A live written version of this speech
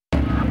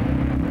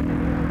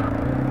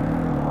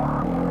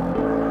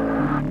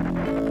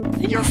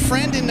your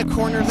friend in the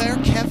corner there,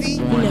 Kevy?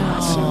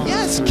 No.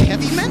 Yes,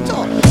 Kevy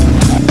Mental.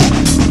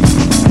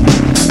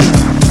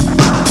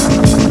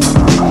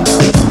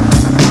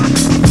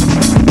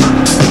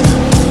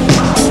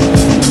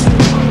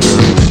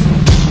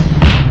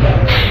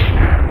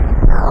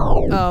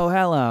 Oh,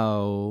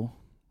 hello.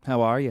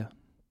 How are you?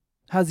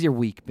 How's your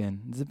week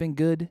been? Has it been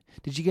good?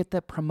 Did you get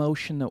that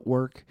promotion at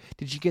work?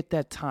 Did you get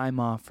that time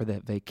off for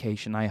that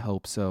vacation? I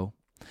hope so.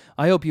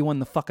 I hope you won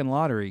the fucking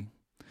lottery.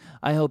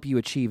 I hope you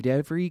achieved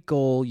every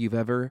goal you've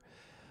ever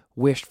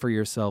wished for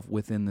yourself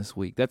within this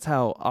week. That's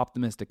how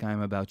optimistic I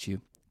am about you.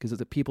 Because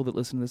the people that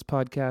listen to this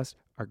podcast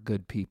are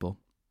good people.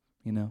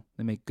 You know,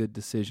 they make good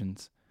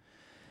decisions.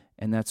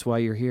 And that's why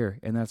you're here.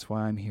 And that's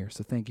why I'm here.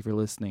 So thank you for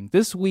listening.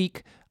 This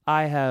week,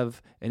 I have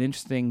an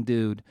interesting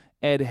dude,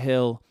 Ed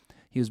Hill.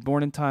 He was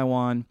born in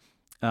Taiwan.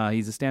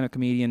 He's a stand-up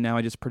comedian. Now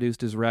I just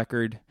produced his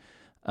record,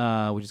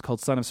 which is called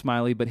Son of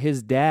Smiley. But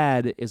his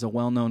dad is a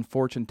well-known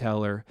fortune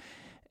teller.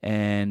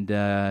 And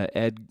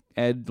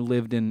Ed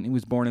lived in, he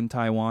was born in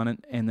Taiwan,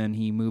 and then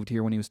he moved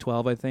here when he was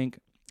 12, I think.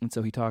 And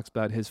so he talks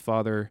about his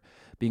father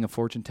being a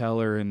fortune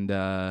teller and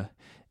that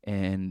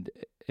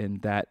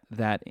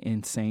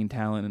insane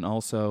talent. And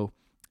also,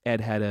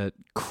 Ed had a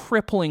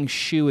crippling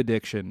shoe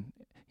addiction.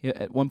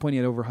 At one point, he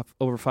had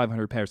over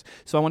 500 pairs.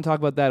 So I want to talk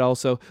about that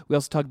also. We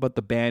also talk about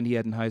the band he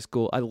had in high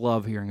school. I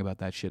love hearing about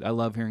that shit. I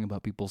love hearing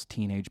about people's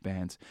teenage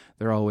bands.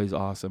 They're always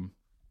awesome.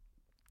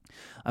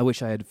 I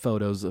wish I had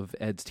photos of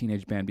Ed's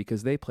teenage band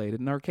because they played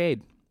at an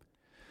arcade.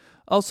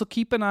 Also,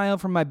 keep an eye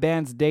out for my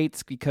band's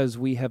dates because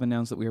we have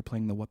announced that we are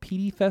playing the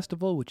Wapiti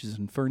Festival, which is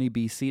in Fernie,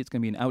 BC. It's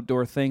going to be an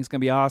outdoor thing. It's going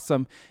to be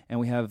awesome, and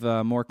we have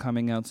more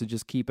coming out, so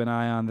just keep an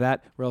eye on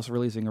that. We're also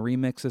releasing a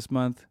remix this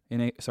month,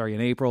 in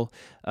April,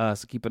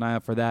 so keep an eye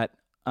out for that.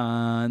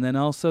 And then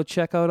also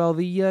check out all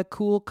the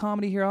cool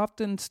Comedy Here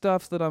Often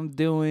stuff that I'm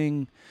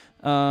doing.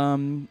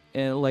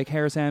 Like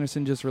Harris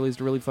Anderson just released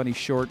a really funny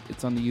short.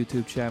 It's on the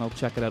YouTube channel.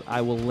 Check it out.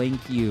 I will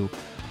link you.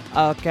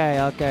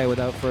 Okay.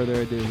 Without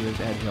further ado, here's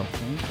Ed Hill.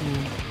 Thank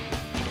you.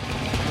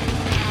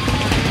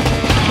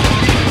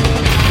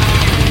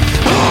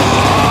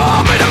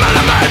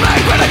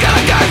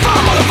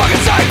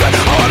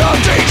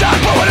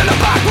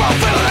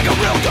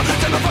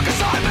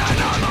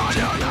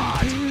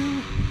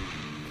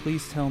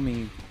 Please tell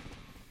me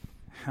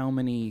how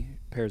many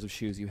pairs of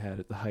shoes you had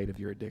at the height of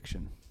your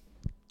addiction.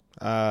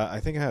 I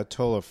think I had a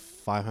total of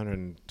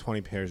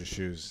 520 pairs of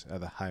shoes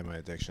at the height of my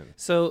addiction.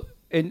 So,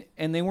 and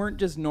they weren't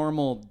just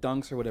normal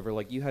Dunks or whatever.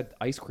 Like, you had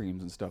ice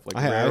creams and stuff. Like,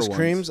 I had rare ice ones.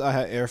 creams. I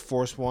had Air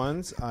Force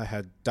Ones. I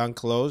had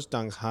Dunk Lows,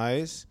 Dunk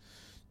Highs,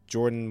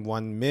 Jordan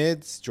 1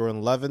 Mids,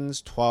 Jordan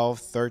 11s, 12,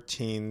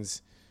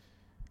 13s.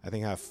 I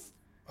think I have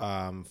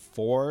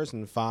 4s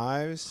and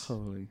 5s.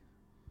 Holy.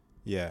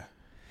 Yeah.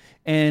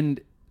 And,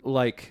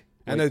 like...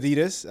 And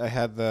Adidas. I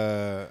had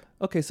the...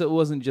 Okay, so it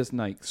wasn't just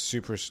Nikes.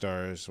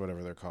 Superstars,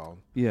 whatever they're called.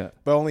 Yeah.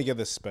 But only get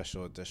the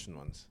special edition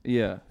ones.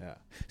 Yeah.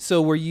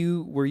 So were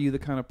you the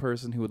kind of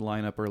person who would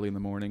line up early in the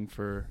morning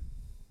for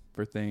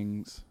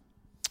things?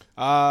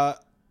 Or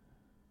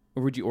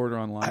would you order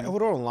online? I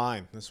would order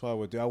online. That's what I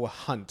would do. I would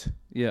hunt.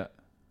 Yeah.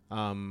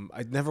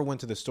 I never went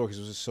to the store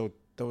because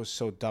that was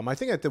so dumb. I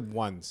think I did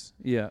once.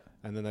 Yeah.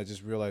 And then I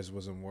just realized it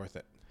wasn't worth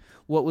it.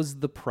 What was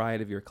the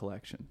pride of your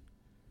collection?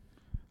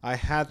 I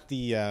had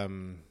the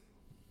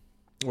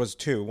was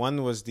two.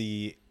 One was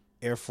the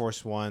Air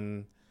Force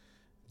One,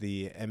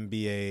 the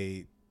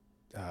NBA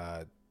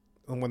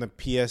when the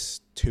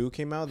PS2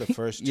 came out, the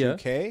first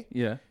 2K.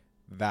 Yeah.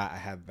 That I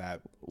had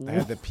that. I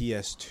had the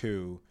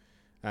PS2,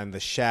 and the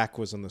Shaq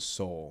was on the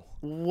sole.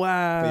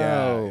 Wow.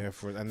 Yeah.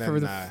 And then, for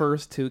the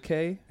first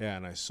 2K. Yeah,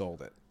 and I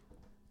sold it.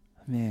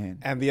 Man.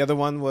 And the other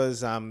one was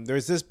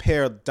there's this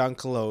pair of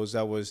Dunk Lows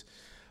that was.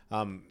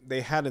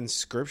 They had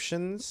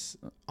inscriptions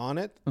on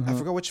it. I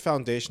forgot which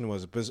foundation it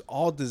was, but it was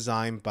all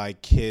designed by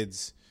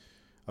kids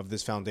of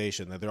this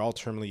foundation. That they're all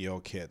terminally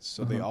ill kids,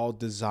 so they all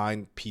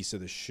designed piece of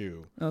the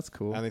shoe. That's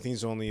cool. And I think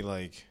there's only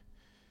like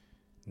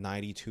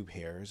 92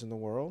 pairs in the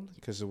world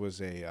because it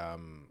was a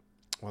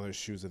one of those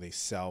shoes that they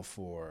sell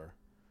for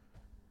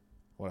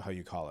how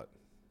you call it,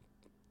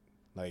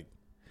 like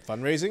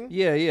fundraising.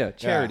 Yeah,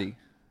 charity. Yeah.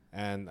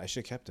 And I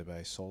should have kept it, but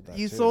I sold that.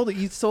 You sold it.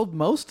 You sold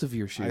most of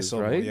your shoes, I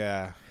sold right? It,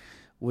 yeah.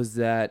 Was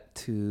that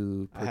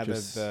to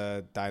purchase? I had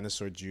the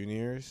Dinosaur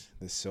Juniors,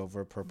 the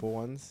silver purple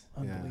ones.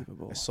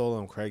 Unbelievable. Yeah. I sold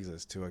them on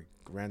Craigslist to a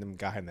random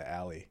guy in the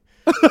alley.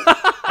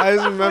 I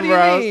just remember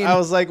I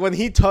was like, when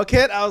he took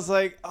it, I was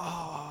like,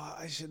 oh,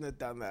 I shouldn't have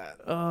done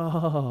that.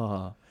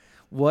 Oh,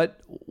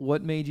 what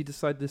made you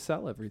decide to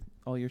sell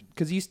all your?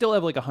 Because you still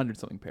have like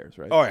 100-something pairs,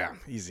 right? Oh yeah,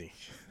 easy.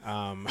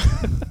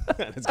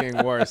 It's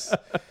getting worse.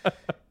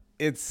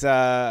 It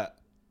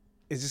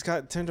just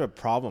got turned into a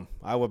problem.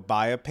 I would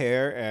buy a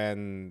pair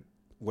and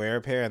wear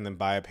a pair and then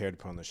buy a pair to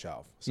put on the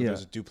shelf. So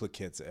there's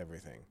duplicates of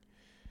everything.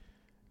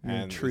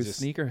 And true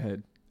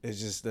sneakerhead.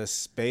 It's just the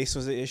space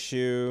was an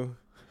issue.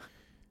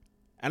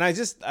 And I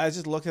just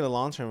look at the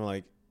long term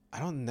like,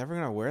 I'm never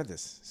gonna wear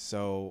this.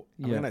 So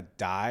I'm gonna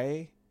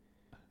die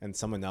and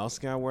someone else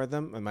gonna wear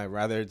them? Am I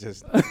rather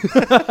just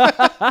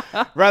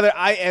rather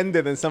I end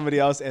it than somebody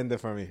else end it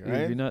for me,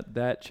 right? You're not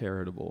that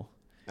charitable.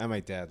 And my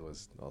dad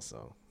was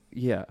also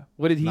Yeah.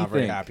 What did he not think?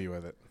 very happy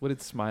with it. What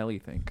did Smiley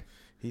think?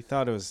 He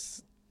thought it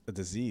was a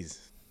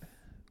disease. It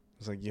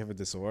was like, you have a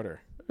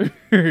disorder.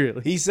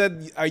 Really? He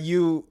said, "Are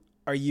you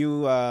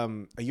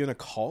in a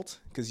cult?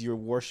 Because you're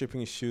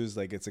worshiping shoes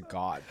like it's a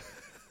god.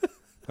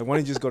 Like, why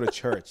don't you just go to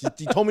church?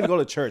 You told me to go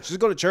to church. Just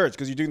go to church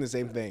because you're doing the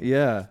same thing.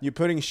 Yeah. You're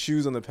putting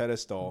shoes on the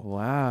pedestal."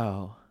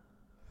 Wow.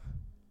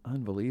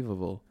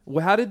 Unbelievable.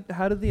 Well, how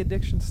did the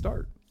addiction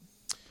start?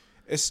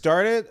 It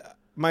started.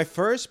 My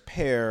first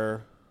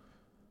pair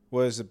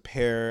was a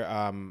pair.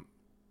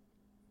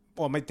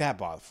 Well, my dad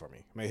bought it for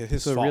me.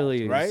 His So fault,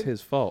 really, right? it's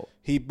his fault.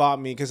 He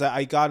bought me because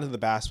I got into the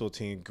basketball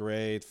team in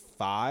grade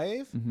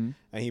 5, Mm-hmm.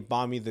 and he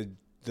bought me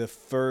the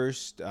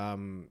first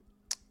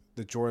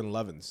the Jordan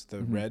 11s,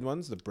 the red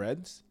ones, the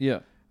breads,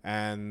 Yeah.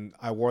 and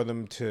I wore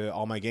them to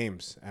all my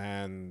games.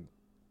 And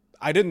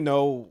I didn't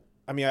know.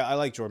 I mean, I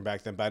liked Jordan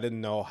back then, but I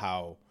didn't know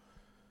how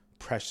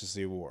precious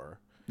they were.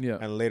 Yeah.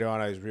 And later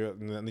on,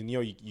 and then,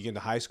 you get into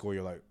high school,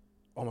 you're like,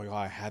 oh my god,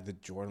 I had the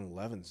Jordan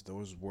 11s.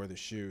 Those were the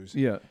shoes.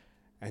 Yeah.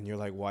 And you're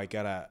like, well, I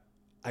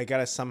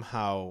gotta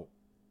somehow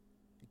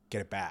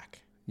get it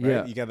back. Right?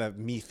 Yeah. You gotta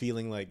me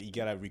feeling like you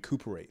gotta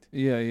recuperate,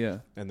 Yeah. Yeah.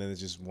 and then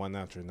it's just one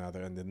after another,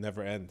 and it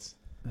never ends.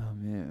 Oh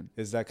man.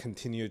 Is that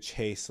continued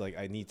chase? Like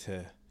I need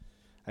to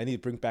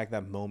bring back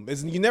that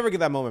moment. You never get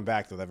that moment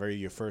back though.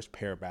 Your first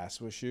pair of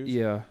basketball shoes.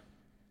 Yeah.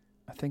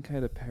 I think I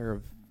had a pair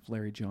of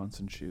Larry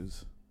Johnson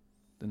shoes.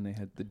 Then they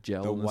had the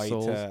gel The in the white,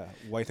 soles.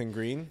 white and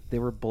green. They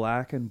were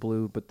black and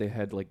blue, but they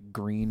had like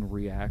green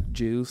React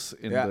juice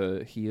in Yeah.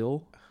 the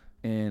heel.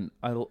 And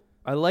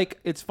I like.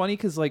 It's funny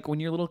because like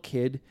when you're a little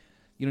kid,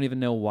 you don't even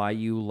know why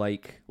you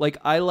like. Like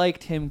I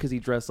liked him because he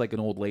dressed like an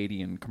old lady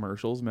in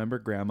commercials. Remember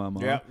Grandma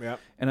Mom? Yeah.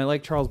 And I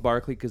like Charles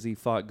Barkley because he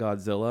fought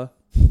Godzilla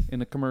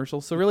in a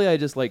commercial. So really, I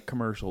just like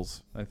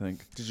commercials. I think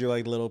Did you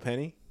like Little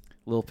Penny?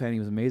 Lil Penny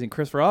was amazing.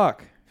 Chris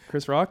Rock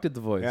did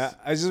the voice. Yeah,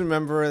 I just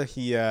remember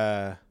he.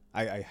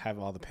 I have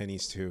all the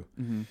pennies too.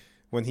 Mm-hmm.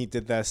 When he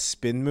did that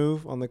spin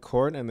move on the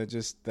court and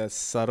that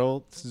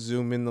subtle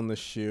zoom in on the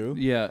shoe.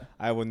 Yeah.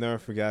 I will never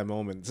forget that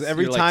moment. So So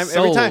every you're, like, time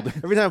sold.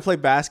 I play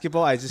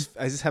basketball, I just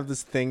have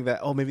this thing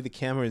that maybe the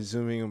camera is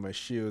zooming on my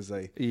shoes,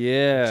 like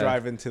Yeah.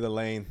 drive into the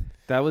lane.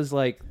 That was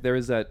like there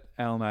was that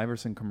Allen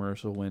Iverson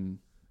commercial when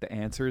the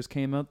Answers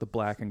came out, the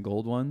black and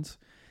gold ones,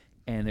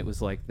 and it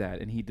was like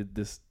that. And he did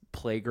this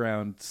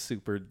playground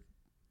super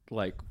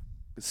like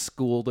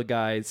schooled a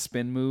guy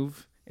spin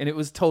move, and it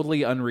was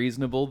totally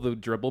unreasonable, the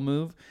dribble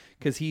move,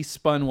 because he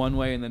spun one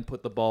way and then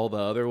put the ball the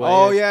other way.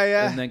 Oh,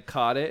 yeah. and then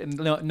caught it, and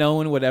no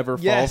one would ever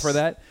fall Yes. for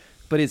that.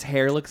 But his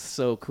hair looks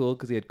so cool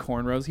because he had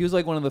cornrows. He was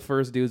like one of the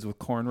first dudes with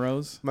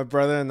cornrows. My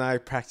brother and I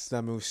practiced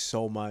that move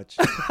so much,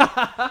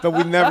 but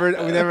we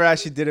never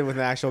actually did it with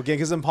an actual game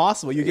because it's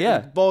impossible.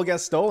 The ball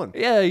gets stolen.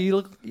 Yeah,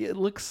 you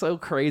look so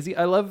crazy.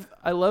 I love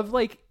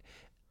like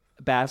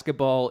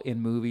basketball in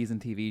movies and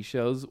TV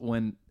shows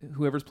when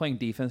whoever's playing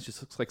defense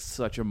just looks like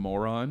such a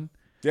moron.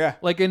 Yeah.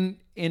 Like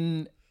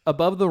in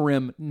Above the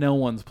Rim, no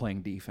one's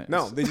playing defense.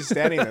 No, they're just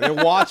standing there.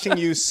 They're watching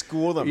you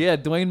school them. Yeah,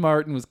 Dwayne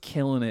Martin was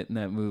killing it in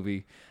that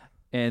movie.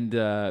 And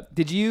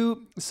did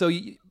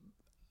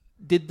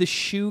the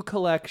shoe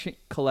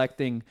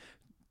collecting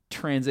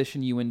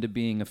transition you into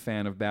being a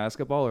fan of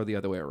basketball, or the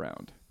other way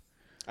around?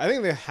 I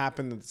think they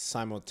happened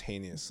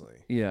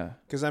simultaneously. Yeah.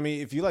 Because, I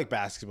mean, if you like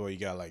basketball, you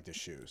got to like the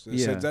shoes.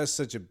 Yeah. That's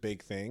such a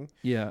big thing.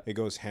 Yeah. It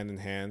goes hand in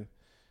hand.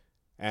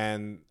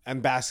 And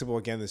basketball,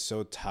 again, is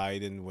so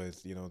tied in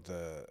with,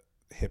 the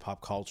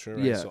hip-hop culture.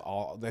 Right? Yeah.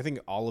 So I think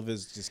all of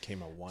it just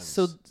came at once.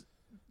 So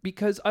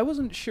because I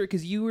wasn't sure,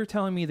 because you were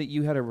telling me that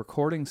you had a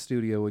recording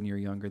studio when you were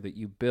younger that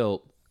you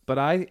built,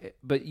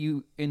 but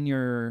you, in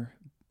your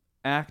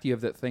act, you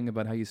have that thing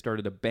about how you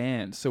started a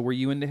band. So were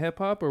you into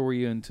hip-hop, or were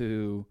you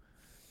into...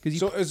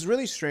 So it's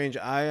really strange.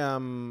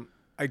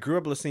 I grew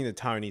up listening to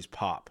Taiwanese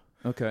pop.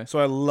 Okay. So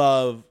I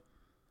love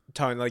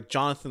Taiwan. Like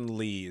Jonathan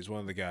Lee is one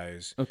of the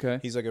guys. Okay.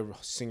 He's like a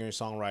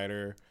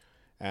singer-songwriter,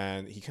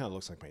 and he kind of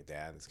looks like my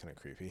dad. It's kind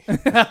of creepy.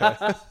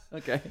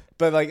 Okay.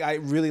 But like I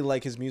really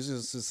like his music.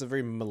 It's a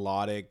very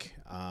melodic,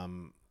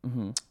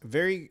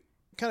 very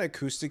kind of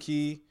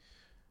acoustic-y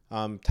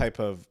type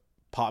of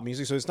pop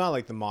music. So it's not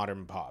like the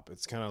modern pop.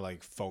 It's kind of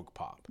like folk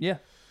pop. Yeah.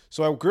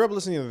 So I grew up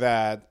listening to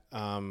that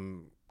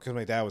because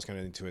my dad was kind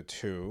of into it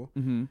too.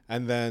 Mm-hmm.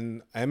 And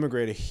then I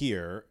immigrated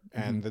here,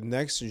 and the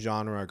next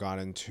genre I got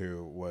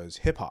into was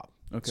hip hop.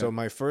 Okay. So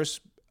my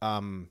first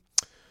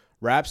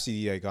rap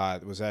CD I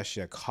got was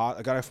actually I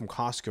got it from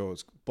Costco.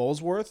 It's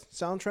Bullsworth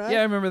soundtrack. Yeah,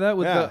 I remember that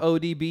with Yeah. the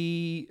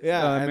ODB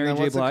and Mary then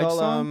J. what's it Blige called?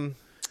 song.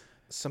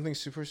 Something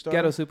Superstar.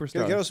 Ghetto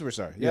Superstar. Ghetto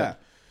Superstar. Yeah. Yeah.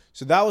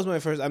 So that was my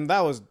first.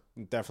 That was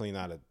definitely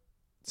not a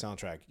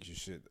soundtrack you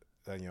should.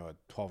 A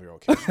 12-year-old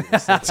kid should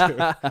listen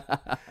to.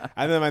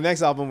 And then my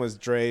next album was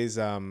Dre's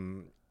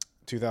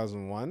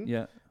 2001.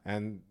 Yeah.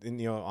 And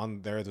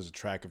on there's a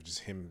track of just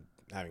him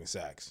having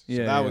sex. So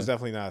Yeah, that yeah. was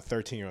definitely not a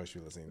 13-year-old should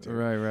be listening to.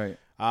 Right.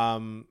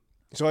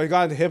 So I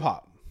got into hip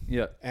hop.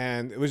 Yeah.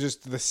 And it was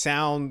just the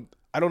sound.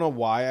 I don't know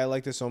why I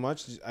liked it so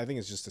much. I think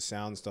it's just the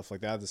sound, stuff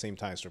like that. At the same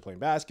time, I started playing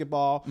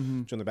basketball,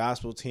 joined the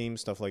basketball team,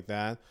 stuff like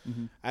that.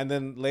 And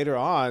then later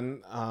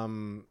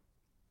on,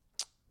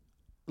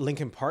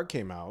 Linkin Park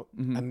came out,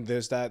 and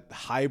there's that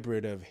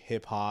hybrid of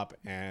hip hop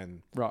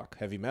and Rock.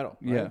 heavy metal,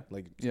 right? Yeah.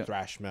 Like Yeah.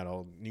 thrash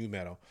metal, new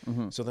metal.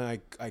 So then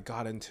I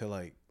got into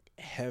like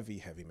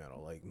heavy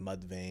metal, like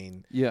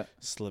Mudvayne, Yeah.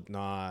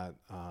 Slipknot,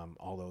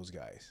 all those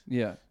guys.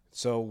 Yeah.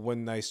 So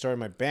when I started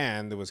my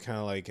band, it was kind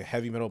of like a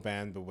heavy metal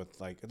band, but with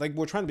like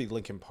we're trying to be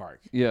Linkin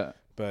Park, Yeah.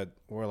 but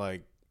we're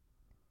like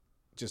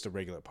just a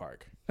regular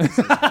park.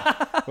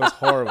 It was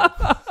horrible.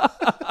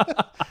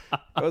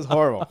 It was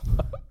horrible.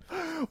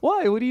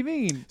 Why? What do you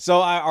mean?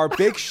 So our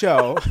big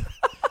show,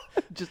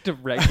 Just a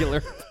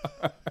regular.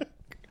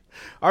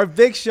 our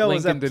big show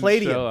was Lincoln at didn't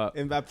Palladium, show up.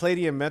 at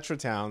Palladium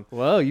Metrotown.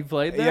 Whoa, you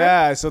played there?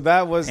 Yeah, so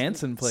that was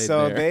Hanson played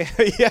so there.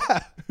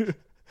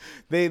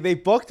 they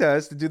booked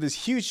us to do this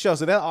huge show.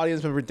 So that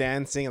audience member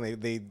dancing,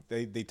 and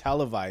they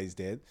televised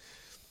it.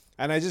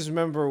 And I just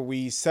remember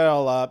we set it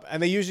all up,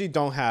 and they usually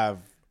don't have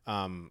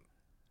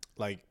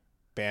like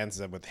bands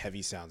that with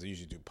heavy sounds. They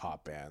usually do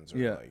pop bands or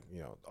like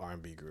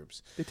R&B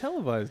groups. They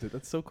televised it.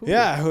 That's so cool.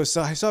 Yeah, it was.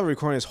 So I saw the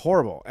recording. It's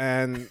horrible,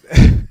 and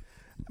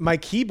my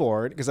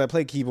keyboard, because I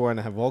play keyboard and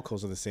I have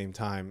vocals at the same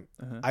time.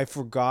 I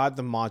forgot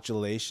the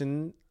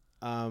modulation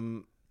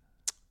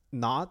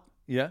knot.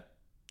 Yeah.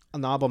 A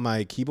knob on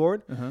my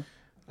keyboard.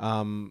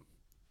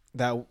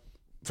 That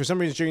for some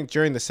reason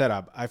during the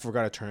setup I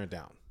forgot to turn it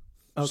down.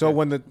 Okay. So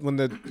when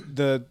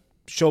the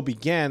show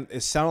began,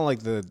 it sounded like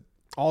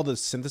all the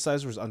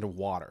synthesizer was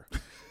underwater.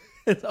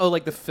 Oh,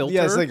 like the filter?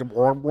 Yeah, it's like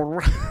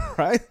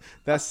right,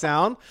 that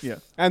sound. Yeah.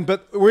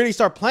 But we already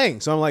start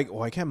playing, so I'm like,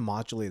 I can't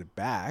modulate it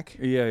back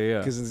Yeah.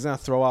 because it's gonna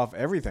throw off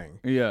everything.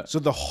 Yeah. So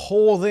the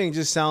whole thing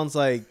just sounds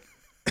like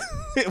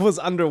it was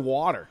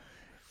underwater,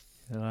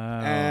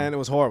 Wow. and it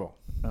was horrible.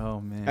 Oh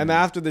man. And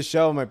after the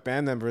show, my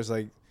band member is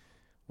like,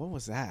 "What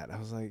was that?" I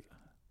was like,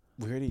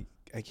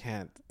 I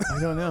can't. I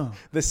don't know.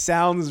 The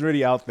sound is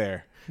already out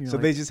there. So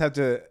like- they just have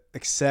to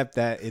accept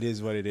that it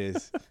is what it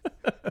is."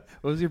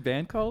 What was your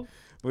band called?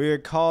 We were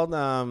called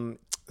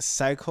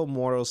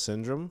Psychomortal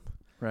Syndrome.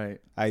 Right.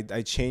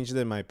 I changed it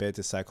in my bit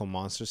to Psycho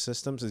Monster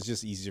Systems. It's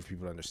just easier for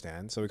people to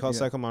understand. So we call it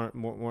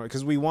Psychomortal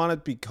because we want it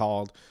to be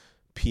called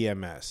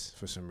PMS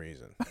for some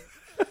reason.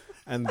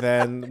 And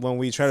then when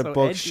we try to So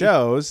book edgy.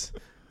 shows,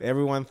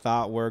 everyone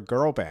thought we're a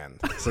girl band.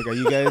 It's like, are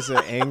you guys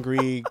an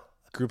angry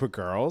group of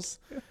girls?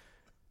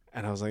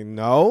 And I was like,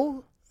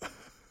 no.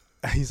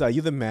 And he's like, are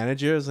you the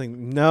manager? I was like,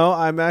 no,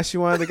 I'm actually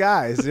one of the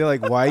guys. They're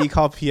like, why you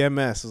call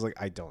PMS? I was like,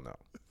 I don't know.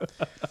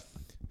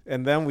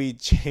 And then we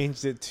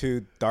changed it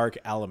to Dark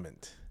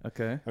Element.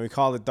 Okay. And we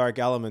called it Dark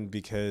Element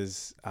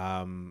because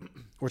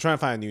we're trying to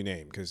find a new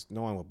name because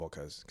no one will book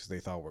us because they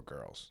thought we're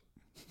girls.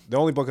 They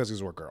only book us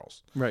because we're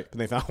girls. Right. But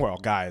they found we're all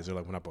guys. They're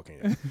like, we're not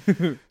booking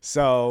you.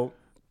 So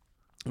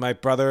my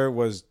brother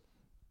was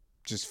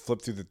just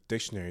flipped through the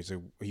dictionary.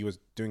 So he was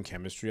doing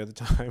chemistry at the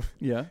time.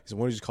 Yeah. He said,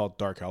 what did you just call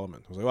Dark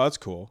Element? I was like, well, that's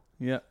cool.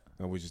 Yeah.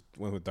 And we just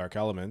went with Dark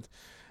Element.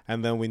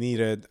 And then we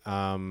needed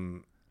a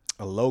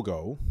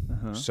logo.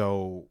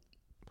 So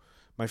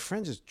my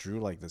friend just drew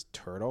like this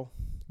turtle.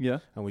 Yeah.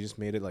 And we just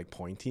made it like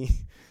pointy.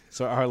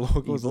 So our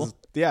logo is Evil.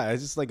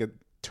 it's just like a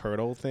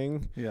turtle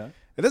thing. Yeah.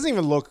 It doesn't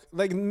even look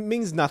like, it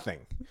means nothing.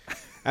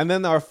 And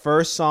then our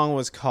first song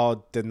was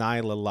called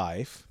Deny the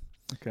Life.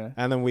 Okay.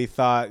 And then we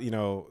thought,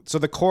 so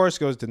the chorus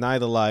goes, deny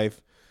the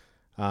life.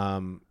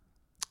 How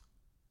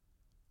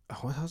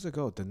does it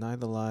go? Deny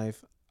the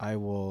life. I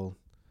will,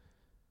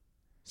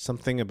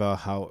 something about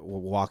how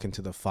we'll walk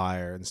into the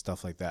fire and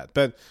stuff like that.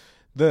 But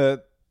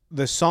the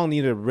song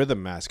needed a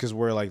rhythm mask because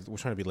we're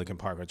trying to be Linkin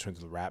Park. We're trying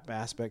to do the rap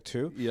aspect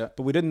too. Yeah.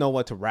 But we didn't know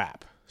what to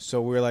rap.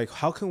 So we were like,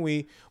 why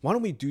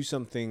don't we do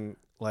something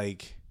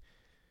like,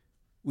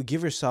 we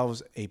give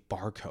ourselves a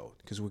barcode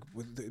because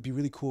it'd be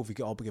really cool if we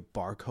could all get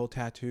barcode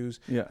tattoos.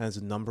 Yeah. And there's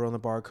a number on the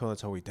barcode.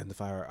 That's how we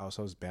identify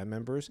ourselves as band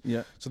members.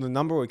 Yeah. So the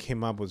number we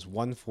came up was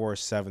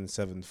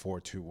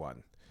 1477421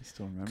 I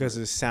still remember. because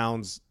it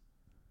sounds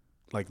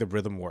like the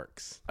rhythm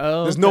works.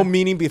 Oh. There's no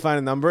meaning behind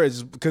a number. It's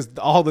just because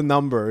all the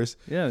numbers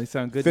Yeah, they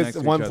sound good fit next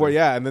to each 1 4. other.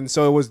 Yeah. And then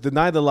so it was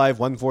deny the life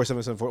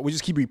 14774. We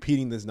just keep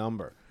repeating this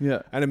number.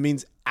 Yeah. And it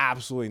means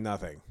absolutely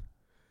nothing.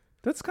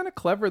 That's kind of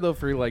clever though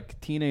for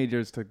like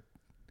teenagers to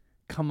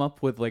come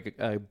up with like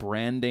a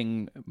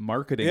branding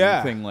marketing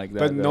thing like that.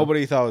 But though.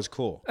 nobody thought it was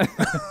cool.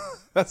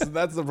 That's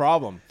the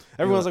problem.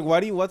 Everyone's like,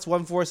 what's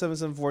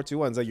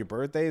 1477421? Is that your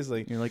birthday? It's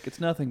like, You're like, it's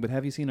nothing, but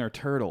have you seen our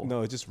turtle?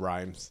 no, it just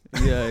rhymes.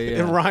 Yeah, It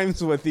yeah.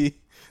 rhymes with the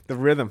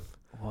rhythm.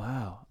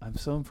 Wow. I'm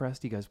so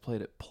impressed you guys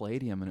played at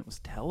Palladium and it was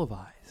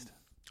televised.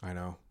 I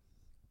know.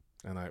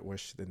 And I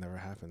wish it never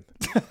happened.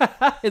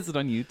 Is it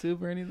on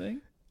YouTube or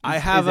anything? I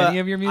Is have any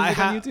of your music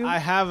on YouTube? I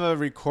have a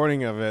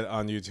recording of it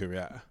on YouTube,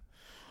 yeah.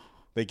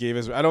 They gave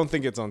us, I don't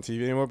think it's on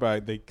TV anymore,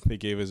 but they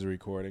gave us a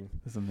recording.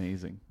 That's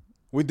amazing.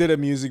 We did a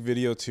music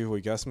video too.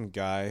 We got some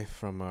guy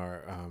from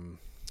our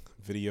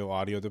video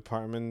audio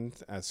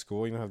department at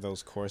school. You know, have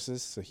those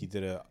courses. So he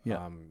did a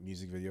Yeah.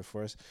 music video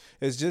for us.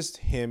 It's just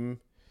him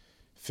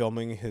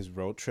filming his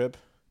road trip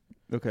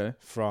Okay.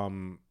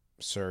 from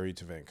Surrey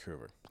to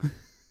Vancouver.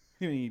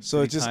 So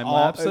So it's just time all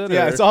lapse it,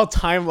 or- it's all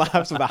time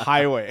lapse of the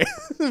highway.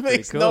 It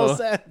makes no cool.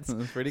 sense.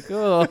 That's pretty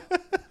cool.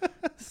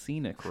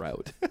 Scenic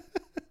route.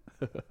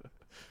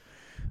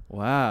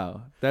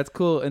 Wow, that's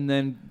cool. And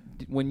then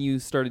when you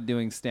started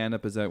doing stand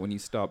up, is that when you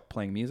stopped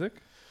playing music?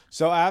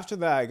 So after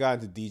that, I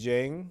got into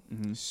DJing.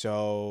 Mm-hmm.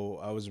 So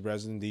I was a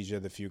resident DJ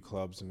at a few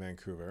clubs in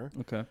Vancouver.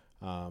 Okay.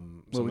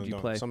 Some What of would them you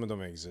don't- play? Some of them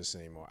don't exist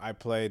anymore. I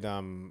played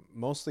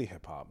mostly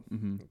hip hop,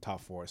 Mm-hmm.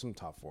 top 40, some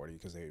top 40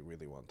 because they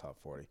really want top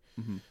 40.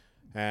 Mm-hmm.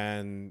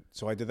 And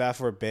so I did that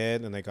for a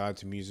bit, and I got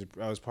into music.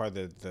 I was part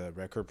of the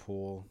record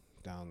pool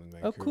down in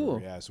Vancouver.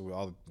 cool. Yeah, so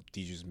all the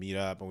DJs meet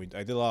up, and I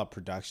did a lot of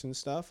production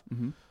stuff.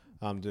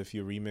 Mm-hmm. Did a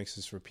few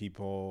remixes for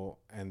people,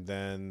 and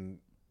then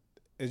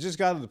it just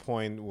got to the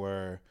point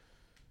where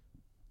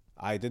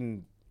I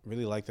didn't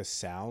really like the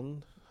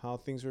sound, how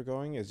things were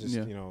going. It's just,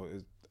 Yeah.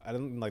 I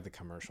didn't like the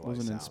commercialized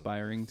Wasn't sound.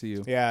 inspiring to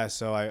you. Yeah,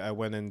 so I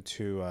went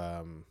into,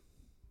 I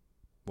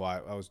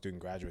was doing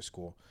graduate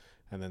school,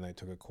 and then I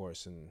took a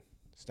course in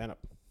stand-up.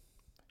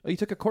 Oh, you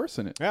took a course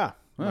in it. Yeah.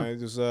 Wow. It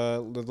was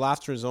the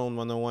Laughter Zone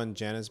 101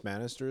 Janice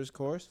Bannister's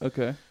course.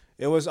 Okay.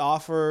 It was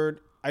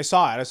offered, I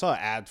saw an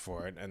ad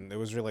for it, and it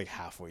was really like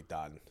halfway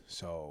done.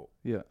 So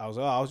Yeah. I was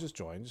like, I'll just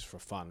join just for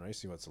fun, right?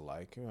 See what's it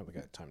like. I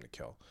got time to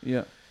kill.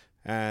 Yeah.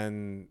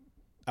 And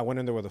I went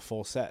in there with a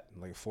full set,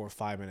 like 4 or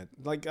 5 minutes.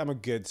 Like, I'm a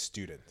good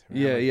student. Right?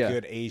 Yeah, I'm a yeah.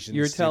 good Asian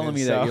You're student, telling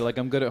me that so- you're like,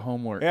 I'm good at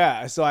homework.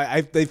 Yeah, so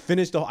they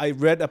finished. I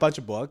read a bunch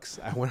of books.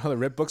 I went on the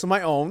read books on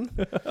my own,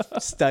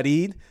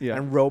 studied, Yeah.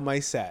 and wrote my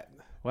set.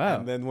 Wow.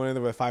 And then went in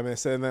there with a 5 minute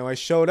set. And then when I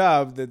showed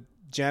up,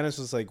 Janice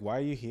was like, "Why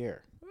are you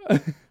here?" I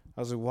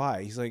was like,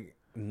 "Why?" He's like,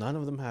 "None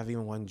of them have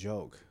even one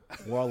joke.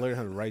 We're all learning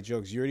how to write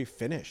jokes. You already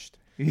finished."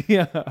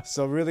 Yeah.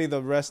 So really,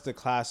 the rest of the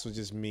class was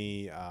just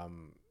me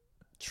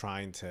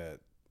trying to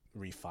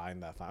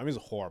refine that. I mean, it was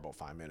a horrible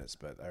 5 minutes,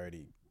 but I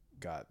already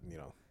got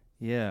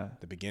Yeah.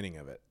 the beginning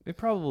of it. It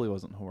probably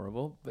wasn't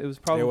horrible. It was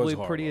probably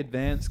pretty horrible.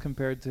 advanced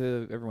compared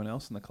to everyone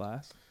else in the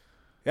class.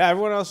 Yeah,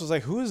 everyone else was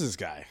like, "Who is this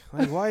guy?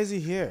 Like, why is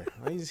he here?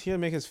 Why is he here to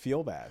make us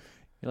feel bad?"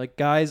 You're like,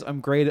 guys, I'm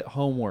great at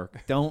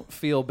homework. Don't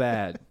feel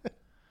bad.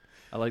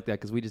 I like that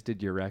because we just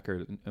did your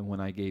record, and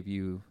when I gave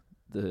you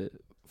the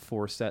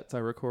 4 sets I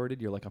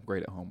recorded, you're like, I'm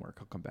great at homework.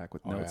 I'll come back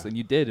with Oh, notes, yeah. and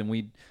you did, and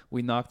we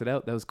knocked it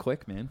out. That was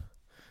quick, man.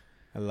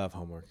 I love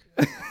homework.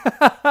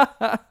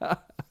 I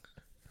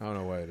don't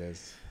know what it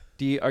is.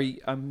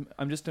 I'm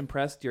just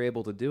impressed you're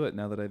able to do it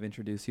now that I've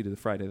introduced you to the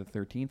Friday the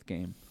 13th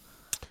game.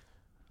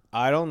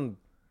 I don't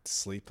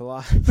sleep a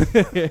lot.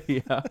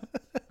 Yeah.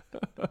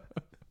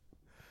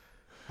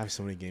 I have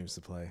so many games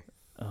to play.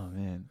 Oh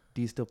man,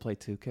 do you still play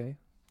 2K?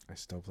 I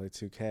still play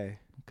 2K. Okay.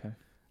 I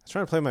was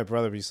trying to play with my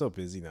brother, but he's so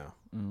busy now.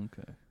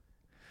 Okay.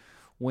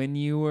 When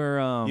you were,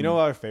 You know,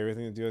 our favorite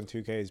thing to do in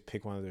 2K is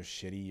pick one of those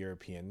shitty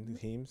European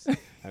teams.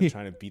 I'm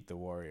trying to beat the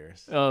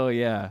Warriors. Oh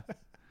yeah,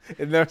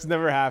 It's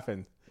never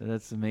happened.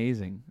 that's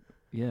amazing.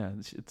 Yeah,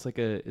 it's like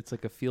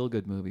a feel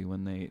good movie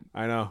when they.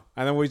 I know.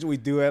 And then we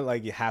do it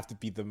like you have to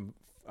beat them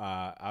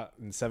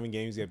in 7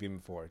 games. You got to beat them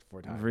four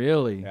times.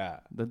 Really? Yeah.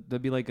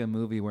 That'd be like a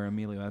movie where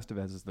Emilio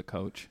Estevez is the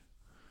coach.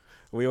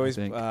 We always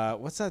think.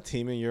 what's that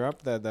team in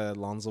Europe that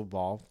Lonzo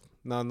Ball?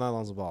 No, not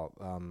Lonzo Ball.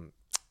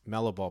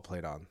 Melo Ball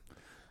played on.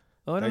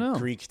 Oh, I don't That know.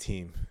 Greek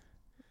team.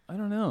 I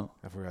don't know.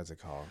 I forgot what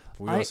it's called.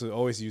 But we I- also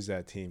always use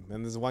that team.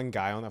 And there's one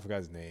guy on. I forgot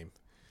his name.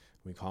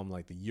 We call him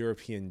like the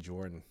European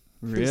Jordan.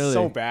 Really? He's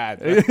so bad.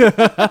 His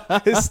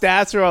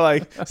stats are all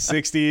like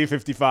 60,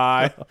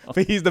 55.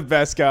 But he's the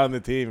best guy on the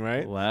team,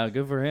 right? Wow,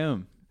 good for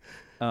him.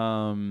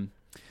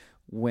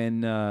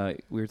 When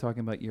we were talking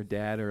about your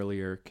dad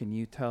earlier, can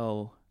you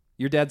tell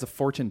your dad's a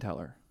fortune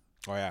teller?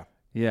 Oh, yeah.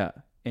 Yeah,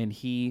 and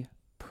he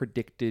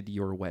predicted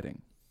your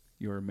wedding,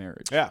 your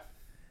marriage. Yeah,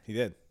 he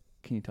did.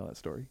 Can you tell that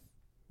story?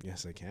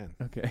 Yes, I can.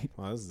 Okay.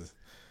 Well, this is the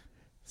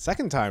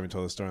second time I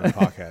told the story on the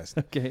podcast.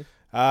 Okay.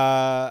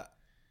 I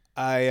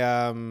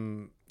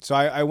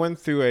went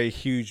through a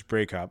huge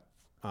breakup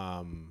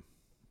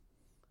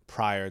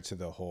prior to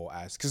the whole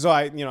ask because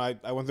I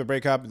went through a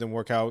breakup, it didn't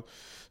work out,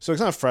 so I was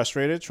kind of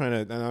frustrated trying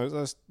to, and I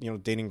was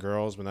dating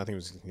girls, but nothing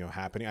was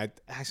happening. I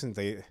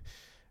accidentally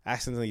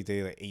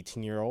dated an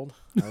 18-year-old.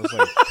 I was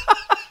like,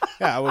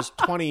 yeah, I was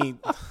 20.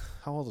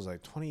 How old was I?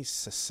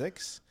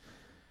 26.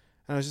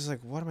 And I was just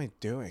like, what am I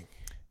doing?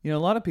 A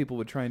lot of people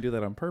would try and do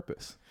that on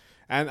purpose.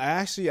 And I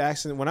actually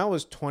when I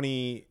was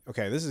 20,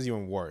 okay, this is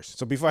even worse.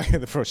 So before I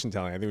get the fortune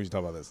telling, I think we should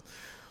talk about this.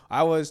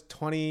 I was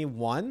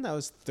 21. I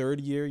was third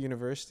year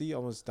university,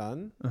 almost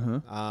done.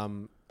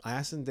 I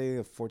accidentally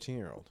dated a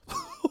 14-year-old.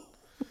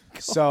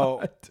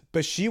 So,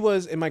 but she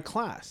was in my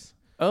class.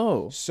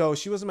 Oh, So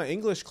she was in my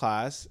English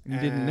class. You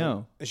didn't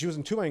know. And she was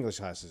in 2 of my English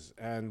classes.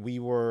 And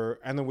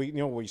then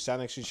we sat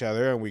next to each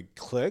other and we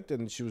clicked,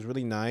 and she was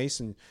really nice.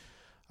 And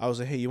I was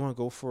like, hey, you want to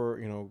go for,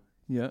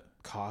 Yeah.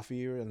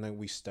 coffee, and then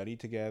we studied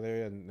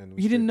together. And then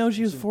we You didn't started- know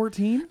she was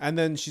 14? And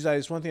then she's like,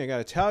 "There's one thing I got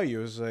to tell you."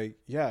 I was like,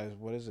 "Yeah,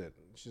 what is it?"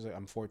 She's like,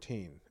 "I'm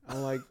 14."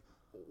 I'm like,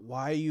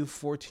 "Why are you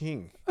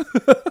 14?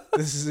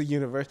 This is a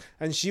university."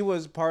 And she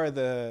was part of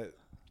the.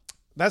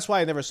 That's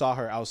why I never saw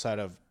her outside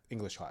of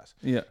English class.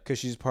 Yeah. Because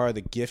she's part of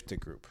the gifted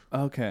group.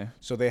 Okay.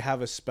 So they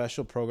have a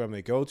special program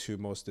they go to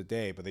most of the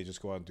day, but they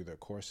just go out and do their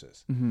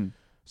courses. Mm-hmm.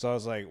 So I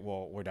was like,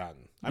 "Well, we're done."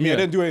 I mean, Yeah. I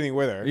didn't do anything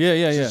with her.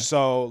 Yeah.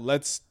 So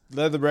let's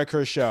let the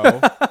record show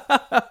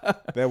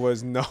there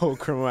was no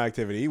criminal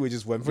activity. We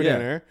just went for Yeah.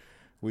 dinner.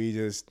 We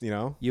just,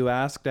 You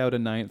asked out a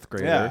 9th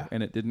grader, Yeah.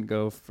 and it didn't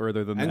go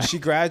further than and that. she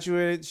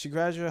graduated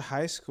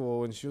high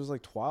school when she was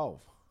like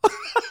 12.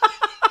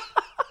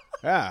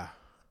 Yeah.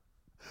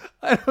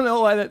 I don't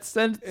know why that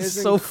sentence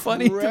is so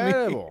funny to me.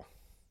 Incredible.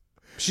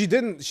 She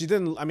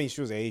didn't, I mean,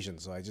 she was Asian,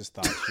 so I just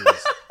thought she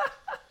was.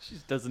 She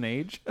just doesn't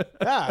age.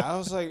 Yeah, I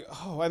was like,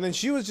 oh, and then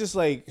she was just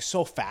like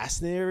so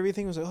fascinated with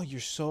everything. I was like, oh, you're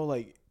so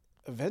like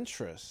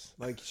adventurous.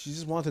 Like she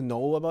just wanted to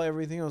know about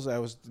everything. I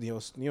was,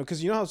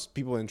 because you know how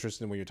people are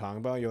interested in what you're talking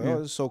about. You're like, oh,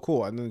 this is so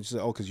cool. And then she's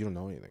like, oh, because you don't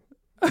know anything.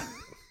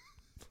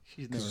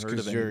 She's never heard of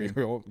Because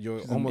anything. you're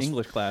She's in almost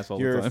English class all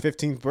your the time.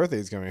 15th birthday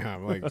is coming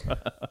up. Like,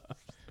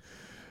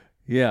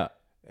 Yeah.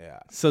 yeah.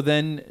 So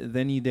then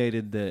you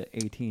dated the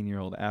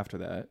 18-year-old after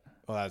that.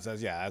 Well, that's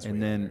And way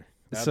then-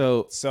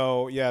 older.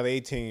 so yeah, the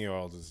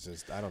 18-year-old is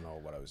just, I don't know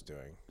what I was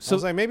doing. So- I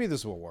was like, maybe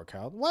this will work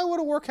out. Why would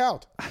it work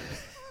out?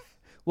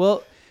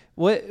 Well,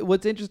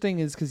 what's interesting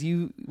is because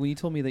when you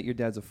told me that your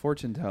dad's a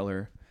fortune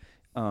teller,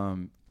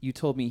 you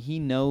told me he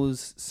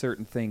knows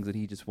certain things that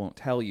he just won't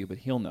tell you, but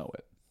he'll know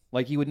it.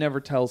 Like he would never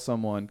tell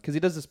someone, because he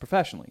does this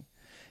professionally,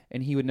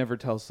 and he would never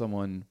tell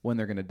someone when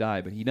they're going to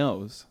die, but he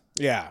knows.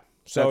 Yeah.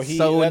 So That's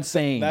so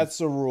insane. That's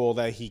a rule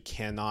that he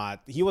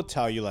cannot. He will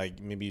tell you, like,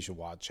 maybe you should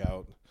watch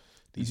out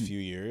these Mm-hmm. few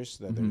years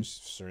that there's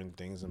certain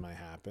things that might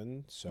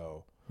happen.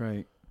 So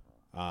Right.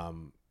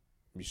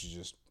 you should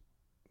just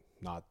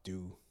not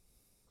do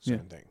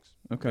certain things.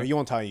 Okay. But he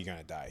won't tell you you're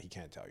gonna die. He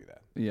can't tell you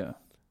that. Yeah.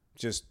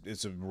 Just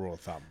it's a rule of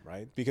thumb,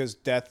 right? Because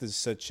death is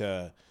such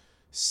a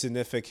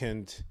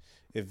significant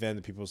event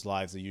in people's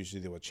lives that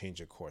usually they will change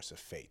the course of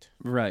fate.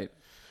 Right.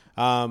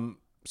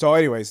 So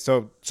anyways,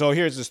 so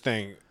here's this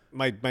thing.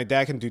 My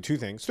dad can do three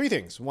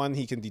things. One,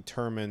 he can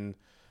determine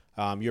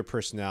your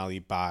personality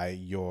by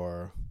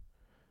your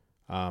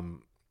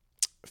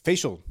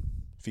facial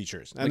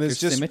features, and Like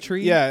it's your just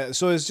symmetry? Yeah,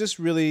 so it's just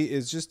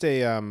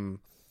a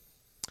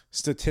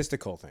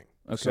statistical thing.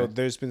 Okay. So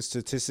there's been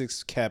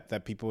statistics kept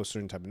that people with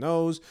certain type of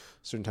nose,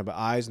 certain type of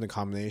eyes, and the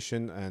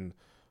combination, and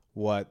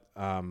what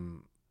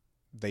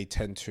they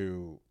tend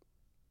to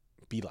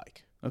be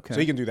like. Okay. So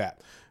you can do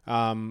that.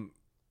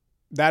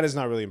 That is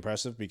not really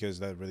impressive because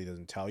that really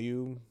doesn't tell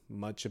you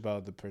much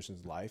about the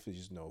person's life. You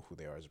just know who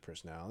they are as a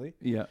personality.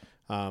 Yeah.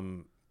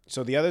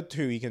 So the other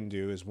two he can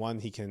do is one,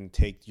 he can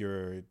take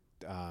your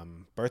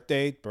birth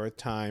date, birth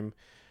time,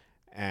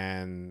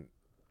 and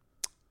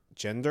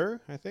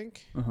gender, I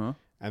think. Uh-huh.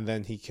 And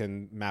then he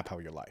can map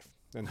out your life.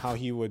 And how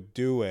he would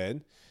do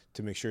it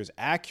to make sure it's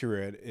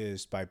accurate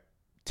is by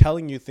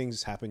telling you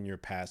things happen in your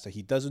past that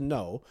he doesn't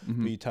know,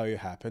 but you tell you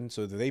happened.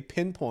 So that they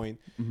pinpoint,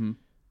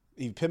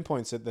 he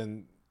pinpoints it,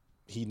 then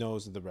he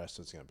knows that the rest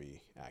is going to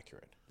be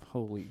accurate.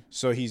 Holy.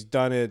 So he's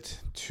done it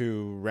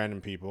to random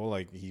people.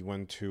 Like he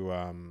went to,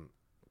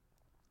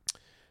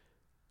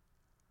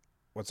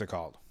 what's it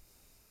called?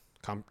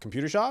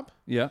 Computer shop.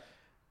 Yeah.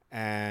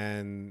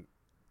 And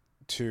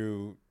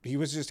he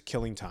was just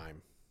killing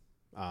time,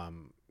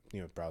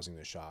 browsing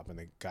the shop. And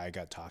the guy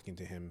got talking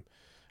to him.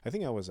 I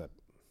think I was at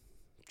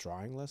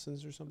drawing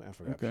lessons or something. I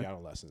forgot. Okay. Piano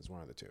lessons,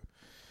 one of the two.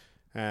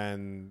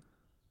 And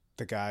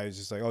the guy is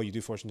just like, oh, you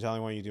do fortune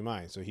telling, why don't you do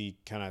mine? So he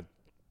kind of,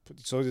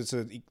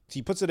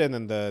 he puts it in,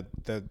 and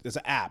there's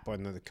an app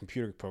on the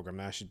computer program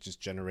that actually just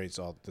generates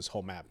all this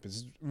whole map.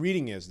 Because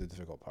reading is the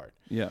difficult part.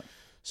 Yeah.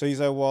 So he's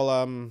like,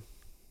 well,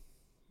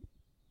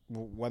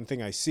 one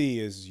thing I see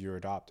is you're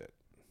adopted.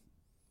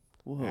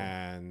 Whoa.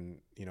 And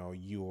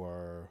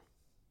you're,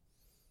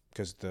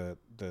 because the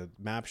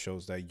map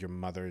shows that your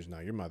mother is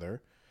not your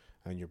mother,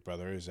 and your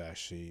brother is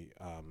actually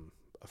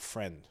a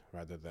friend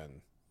rather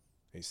than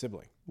a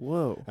sibling.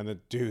 Whoa. And the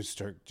dude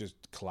just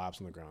collapse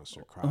on the ground and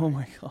start crying. Oh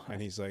my God.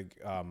 And he's like,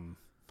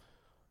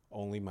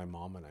 only my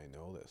mom and I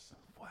know this.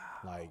 Wow.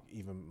 Like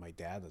even my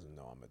dad doesn't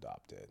know I'm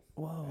adopted.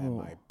 Whoa. And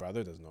my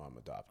brother doesn't know I'm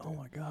adopted. Oh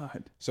my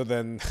God. So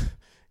then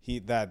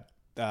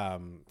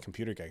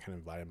computer guy kind of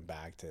invited him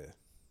back to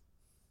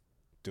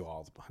do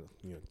all the,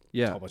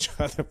 a whole bunch of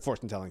other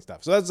fortune telling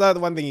stuff. So that's the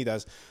one thing he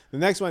does. The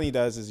next one he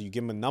does is you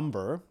give him a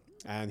number,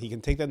 and he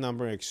can take that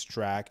number and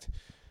extract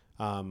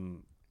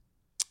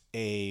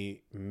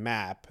a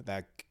map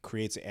that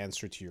creates an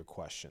answer to your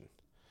question.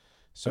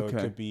 So Okay.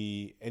 it could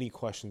be any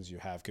questions you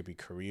have. Could be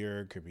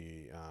career, could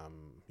be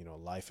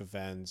life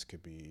events,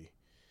 could be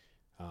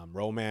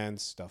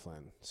romance, stuff,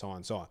 and so on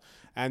and so on.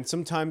 And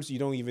sometimes you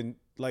don't even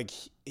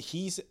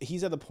he's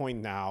at the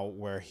point now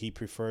where he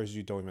prefers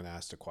you don't even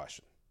ask the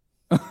question.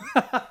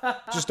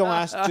 Just don't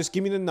ask. Just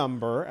give me the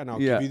number, and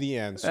I'll Yeah. give you the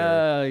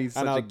answer. He's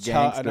such and a I'll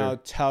gangster. and I'll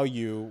tell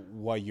you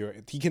what you're.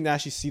 He can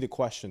actually see the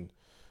question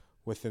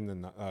within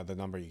the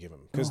number you give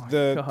him. Because Oh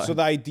my so God.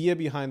 the idea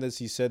behind this,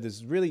 he said,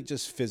 is really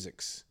just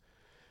physics.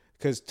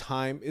 Because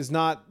time is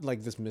not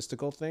like this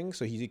mystical thing.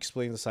 So he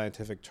explained the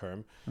scientific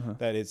term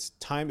that it's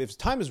time. If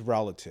time is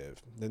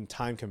relative, then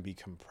time can be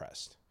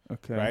compressed.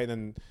 Okay. Right.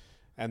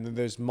 And then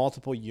there's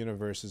multiple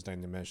universes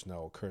and dimension that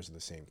occurs at the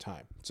same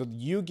time. So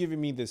you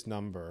giving me this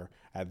number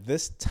at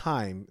this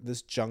time,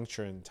 this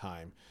juncture in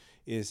time,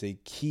 is a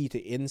key to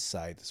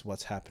insight. Is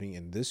what's happening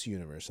in this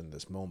universe in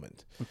this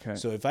moment. Okay.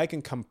 So if I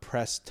can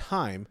compress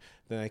time,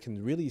 then I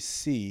can really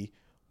see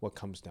what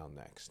comes down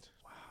next.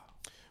 Wow.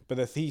 But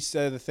the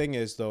thing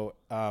is though,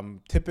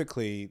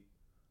 typically,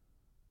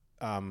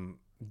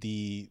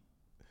 the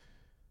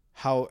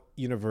how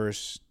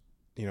universe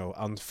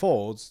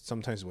unfolds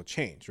sometimes will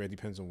change, right?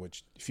 Depends on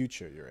which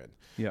future you're in.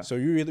 Yeah. So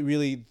you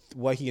really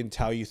what he can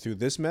tell you through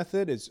this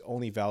method is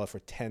only valid for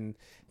 10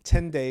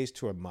 days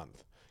to a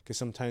month, because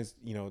sometimes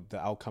the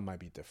outcome might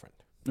be different.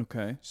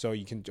 Okay. So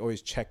you can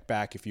always check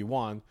back if you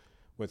want.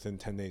 Within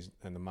 10 days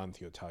and a month,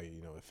 he'll tell you,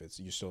 if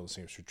you're still on the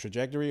same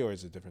trajectory or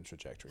is it a different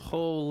trajectory.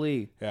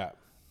 Holy. Yeah.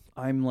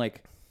 I'm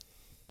like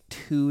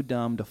too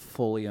dumb to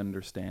fully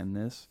understand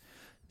this.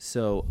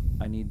 So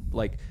I need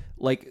like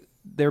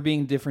there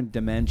being different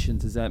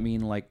dimensions. Does that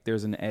mean like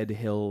there's an Ed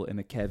Hill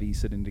and a Kevy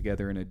sitting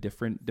together in a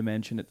different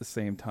dimension at the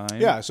same time?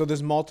 Yeah. So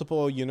there's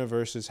multiple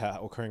universes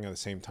occurring at the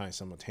same time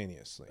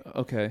simultaneously.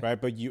 Okay. Right.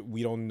 But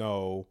we don't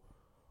know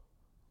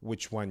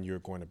which one you're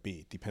going to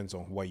be. Depends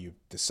on what you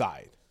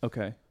decide.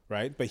 Okay.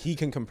 Right. But he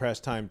can compress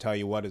time, tell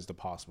you what is the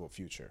possible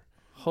future.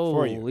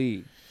 For you.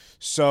 Holy.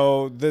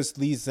 So this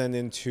leads then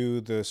into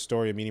the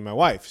story of meeting my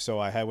wife. So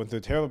I went through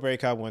a terrible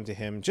breakup, went to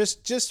him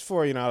just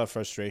for, out of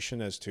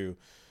frustration as to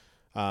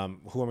who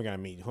am I going to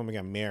meet? Who am I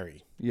going to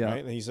marry? Yeah.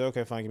 Right? And he said,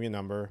 okay, fine, give me a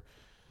number.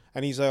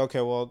 And he's like,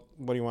 okay, well,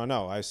 what do you want to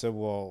know? I said,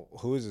 well,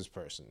 who is this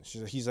person?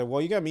 He's like,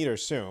 well, you got to meet her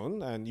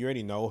soon, and you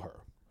already know her.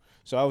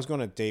 So I was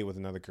going on a date with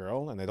another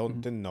girl, and I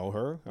didn't know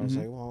her. I was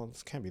like, well,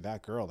 this can't be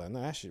that girl then.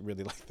 I actually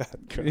really like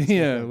that girl.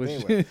 Yeah.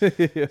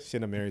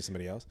 Shouldn't have married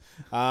somebody else.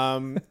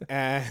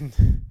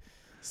 And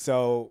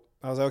so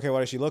I was like, okay, what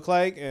does she look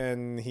like?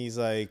 And he's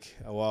like,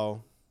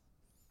 well,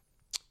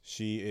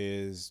 she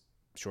is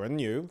shorter than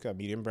you, got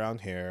medium brown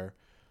hair,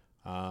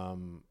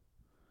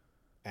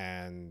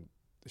 and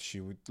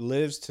she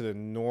lives to the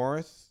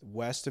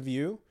northwest of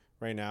you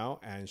right now,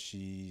 and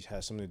she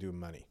has something to do with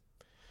money.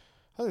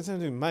 How does it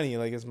something to do with money?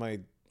 Like, is my,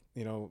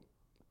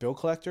 bill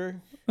collector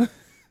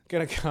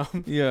gonna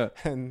come Yeah.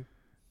 and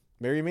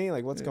marry me?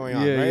 Like, what's going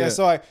on? Yeah, right? yeah.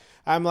 So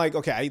I'm like,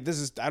 okay, I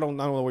don't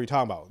know what you're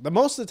talking about.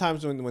 Most of the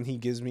times when he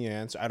gives me an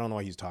answer, I don't know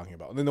what he's talking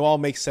about. And then it all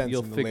makes sense.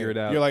 You'll in the figure later. it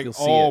out. You're like, You'll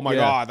see oh it. my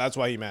Yeah. God, that's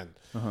what he meant.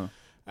 Uh-huh.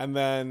 And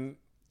then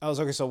I was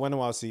like, okay, so when do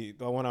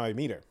I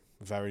meet her?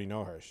 If I already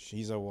know her.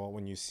 He's like, well,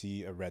 when you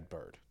see a red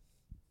bird.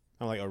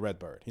 I'm like, a red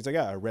bird. He's like,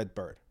 yeah, a red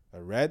bird.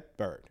 A red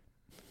bird.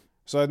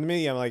 So to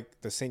me, I'm like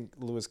the St.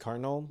 Louis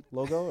Cardinal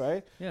logo,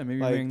 right? Yeah, maybe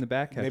you're Like, wearing the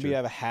back catcher. Maybe I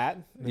have a hat.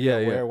 Maybe Yeah,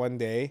 I'll wear yeah. one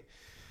day.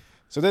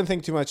 So I didn't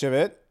think too much of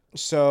it.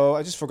 So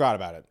I just forgot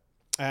about it.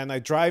 And I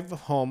drive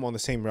home on the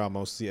same route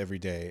mostly every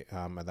day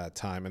at that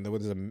time. And there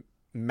was a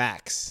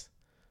Max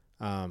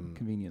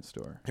Convenience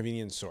store.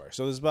 convenience store.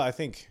 So this is about, I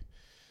think,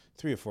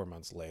 3 or 4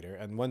 months later.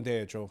 And one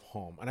day I drove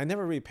home. And I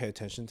never really paid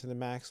attention to the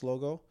Max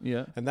logo.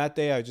 Yeah. And that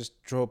day I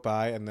just drove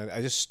by and then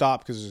I just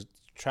stopped because there's a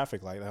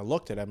traffic light. And I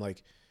looked at it. I'm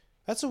like,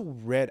 that's a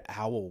red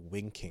owl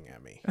winking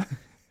at me.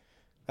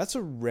 That's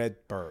a red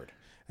bird.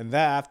 And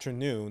that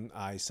afternoon,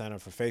 I signed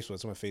up for Facebook.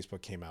 That's when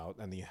Facebook came out.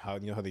 And how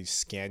they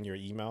scan your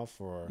email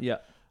for Yeah.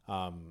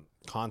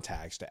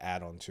 contacts to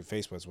add on to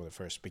Facebook was when it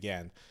first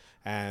began.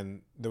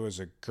 And there was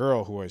a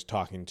girl who I was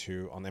talking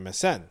to on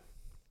MSN.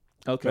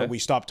 Okay. But we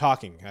stopped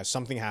talking. As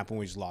something happened,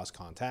 we just lost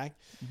contact.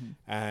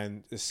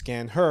 And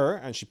scanned her,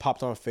 and she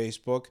popped on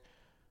Facebook.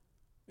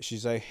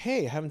 She's like,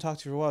 hey, I haven't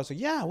talked to you for a while. I was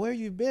like, yeah, where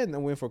you been? And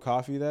we went for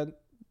coffee that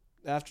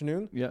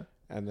afternoon. Yeah.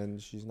 And then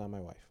she's not my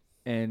wife.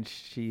 And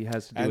she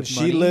has to do And with she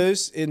money?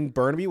 lives in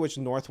Burnaby, which is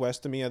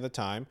northwest of me at the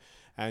time.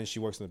 And she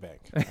works in the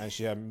bank. And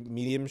she had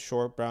medium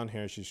short brown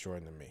hair. She's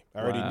shorter than me.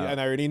 I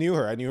already knew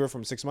her. I knew her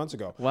from 6 months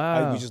ago.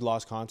 Wow. We just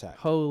lost contact.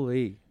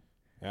 Holy.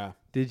 Yeah.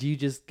 Did you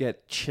just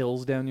get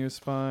chills down your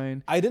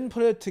spine? I didn't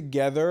put it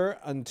together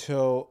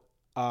until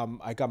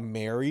I got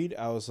married.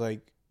 I was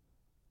like,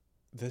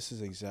 this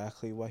is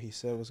exactly what he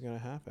said was going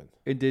to happen.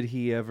 And did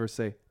he ever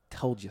say,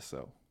 told you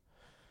so?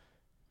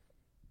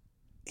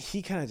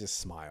 He kind of just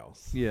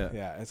smiles. Yeah.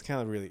 Yeah, it's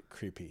kind of really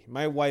creepy.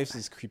 My wife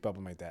just creep up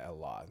on my dad a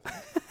lot.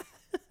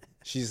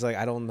 She's like,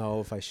 I don't know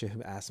if I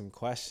should ask him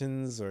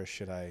questions or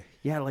should I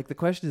Yeah, like the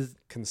question is,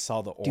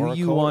 consult the do oracle.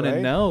 you want right?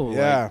 to know?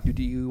 Yeah. Like,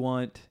 do you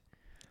want,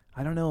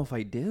 I don't know if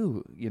I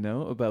do,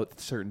 about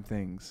certain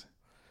things.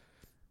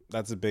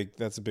 That's a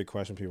big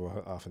question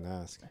people often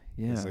ask.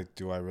 Yeah. It's like,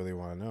 do I really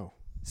want to know?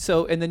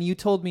 So, and then you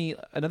told me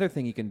another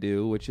thing you can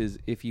do, which is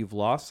if you've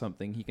lost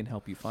something, he can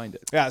help you find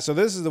it. Yeah, so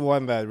this is the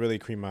one that really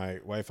creeped my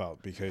wife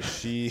out because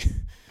she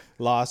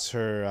lost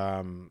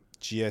her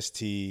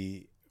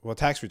GST,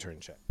 tax return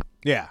check.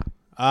 Yeah.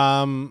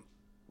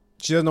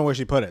 She doesn't know where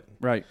she put it.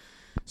 Right.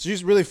 So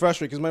she's really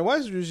frustrated because my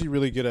wife's usually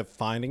really good at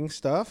finding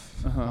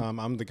stuff. Uh-huh.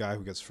 I'm the guy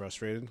who gets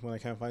frustrated when I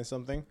can't find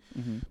something.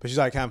 Mm-hmm. But she's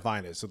like, I can't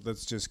find it. So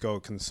let's just go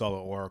consult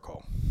an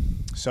Oracle.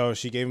 So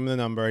she gave him the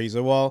number. He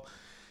said, well,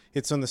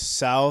 it's on the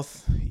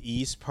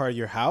southeast part of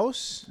your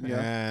house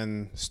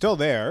and still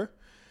there.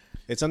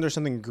 It's under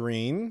something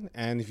green.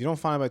 And if you don't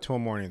find it by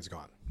tomorrow morning, it's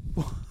gone.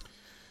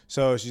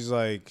 So she's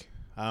like,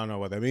 I don't know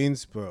what that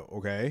means, but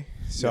okay.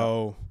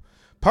 So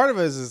part of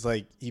it is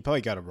like, he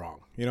probably got it wrong.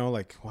 You know,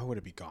 like, why would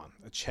it be gone?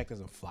 A check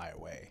doesn't fly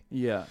away.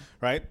 Yeah.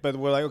 Right? But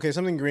we're like, okay,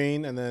 something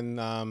green and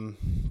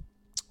then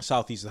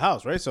southeast of the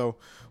house, right? So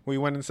we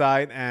went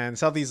inside and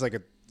southeast,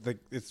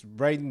 it's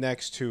right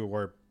next to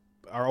where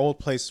our old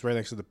place, right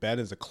next to the bed,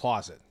 is a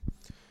closet.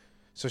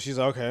 So she's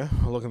like, okay,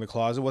 I'll look in the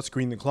closet. What's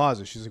green in the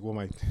closet? She's like, well,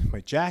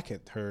 my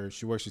jacket.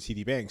 She works for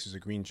TD Bank, so it's a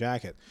green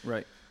jacket.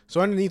 Right.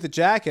 So underneath the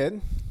jacket,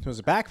 there was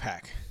a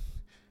backpack.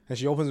 And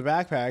she opens the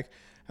backpack,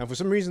 and for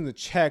some reason, the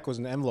check was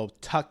an envelope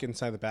tucked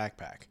inside the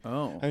backpack.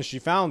 Oh. And she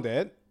found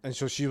it, and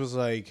so she was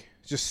like,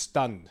 just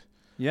stunned.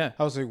 Yeah.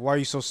 I was like, why are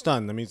you so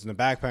stunned? I mean, it's in the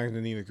backpack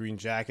underneath the green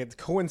jacket.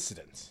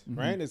 Coincidence,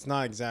 right? It's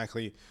not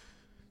exactly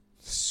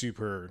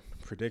super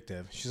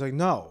predictive. She's like,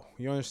 no,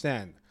 you don't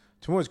understand.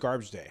 Tomorrow's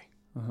garbage day.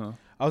 Uh-huh.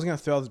 I was going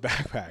to throw out this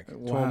backpack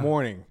tomorrow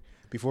morning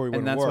before we went to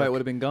work. And that's why it would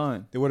have been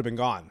gone. It would have been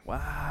gone.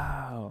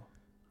 Wow.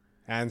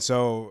 And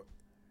so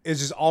it's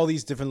just all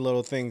these different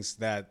little things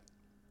that,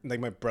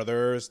 like, my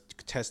brothers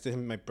tested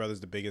him. My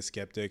brother's the biggest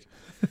skeptic.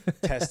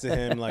 Tested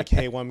him like,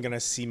 hey, well, I'm going to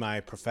see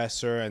my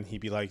professor. And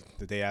he'd be like,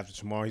 the day after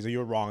tomorrow. He's like,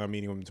 you're wrong. I'm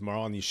meeting with him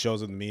tomorrow. And he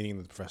shows up at the meeting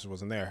and the professor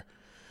wasn't there.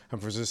 And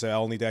professor said,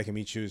 only day I can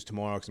meet you is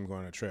tomorrow because I'm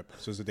going on a trip.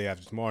 So it's the day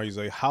after tomorrow. He's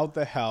like, how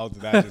the hell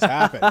did that just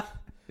happen?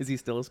 Is he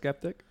still a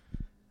skeptic?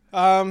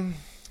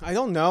 I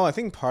don't know. I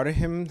think part of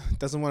him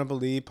doesn't want to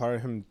believe. Part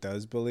of him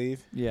does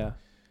believe. Yeah.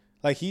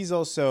 Like, he's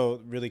also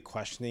really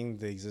questioning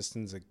the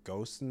existence of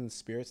ghosts and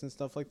spirits and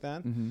stuff like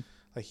that. Mm-hmm.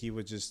 Like, he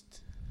would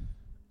just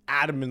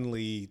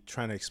adamantly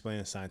trying to explain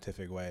a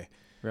scientific way.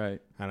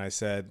 Right. And I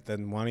said,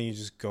 then why don't you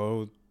just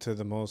go to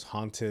the most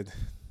haunted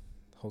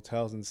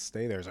hotels and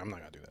stay there? So I'm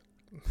not going to do that.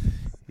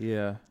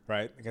 Yeah.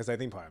 Right? Because I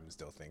think part of him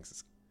still thinks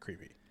it's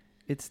creepy.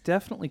 It's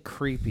definitely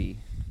creepy.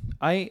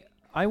 I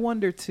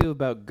wonder too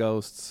about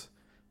ghosts.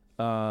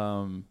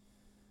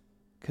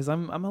 Because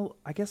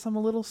I guess I'm a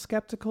little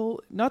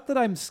skeptical. Not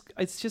that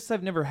it's just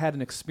I've never had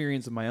an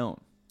experience of my own.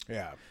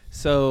 Yeah.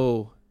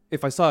 So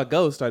if I saw a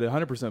ghost, I'd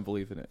 100%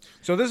 believe in it.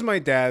 So this is my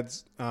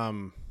dad's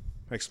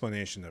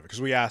explanation of it,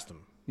 because we asked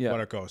him what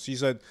are ghosts. He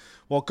said,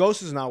 well,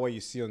 ghosts is not what you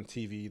see on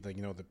TV, like,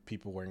 you know, the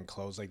people wearing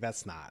clothes. Like,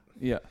 that's not.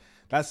 Yeah.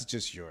 That's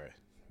just your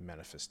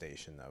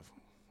manifestation of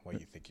what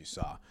you think you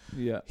saw.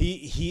 Yeah.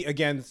 He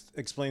again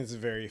explains it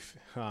very,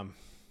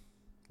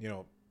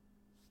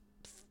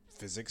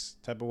 physics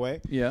type of way.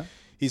 Yeah.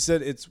 He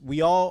said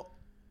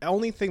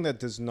only thing that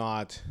does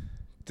not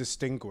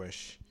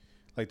distinguish,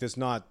 like, does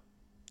not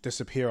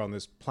disappear on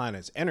this planet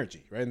is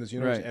energy, right? In this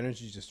universe,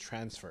 energy is just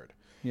transferred.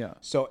 Yeah.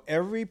 So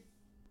every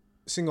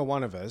single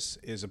one of us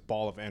is a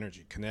ball of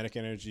energy: kinetic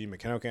energy,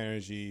 mechanical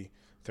energy,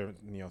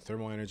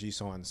 thermal energy,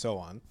 so on and so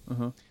on.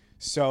 Uh-huh.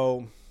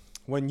 So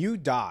when you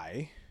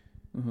die,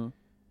 Uh-huh.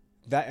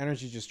 that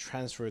energy just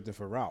transferred a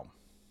different realm.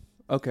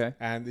 Okay.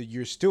 And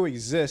you still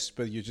exist,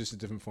 but you're just a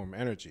different form of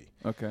energy.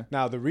 Okay.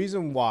 Now, the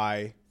reason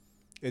why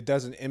it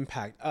doesn't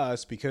impact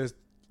us, because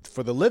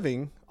for the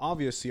living,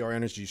 obviously our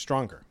energy is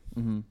stronger.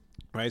 Mm-hmm.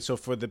 Right? So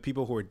for the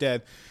people who are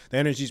dead, the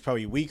energy is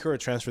probably weaker,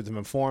 transferred to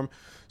different form.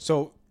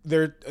 So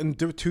they're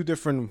two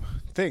different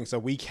things that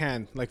we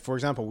can, like, for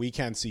example, we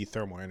can't see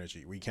thermal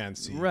energy. We can't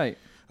see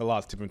a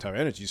lot of different type of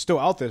energy. It's still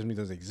out there, it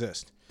doesn't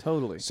exist.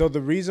 Totally. So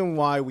the reason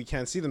why we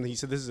can't see them, he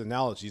said this is an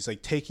analogy. It's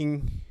like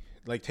taking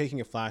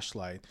a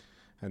flashlight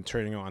and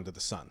turning it on to the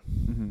sun.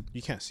 Mm-hmm.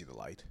 You can't see the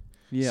light.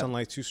 Yeah.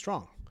 Sunlight's too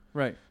strong.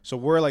 Right. So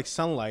we're like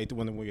sunlight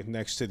when we're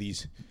next to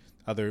these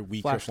other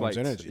weaker forms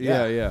of energy.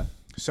 Yeah.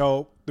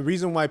 So the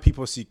reason why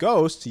people see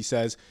ghosts, he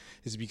says,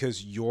 is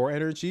because your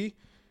energy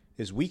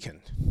is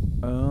weakened.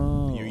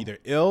 Oh. You're either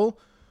ill,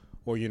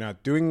 or you're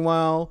not doing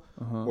well,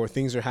 or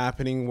things are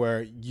happening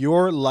where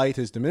your light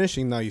is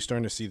diminishing. Now you're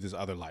starting to see this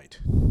other light.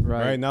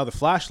 Right? Now the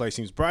flashlight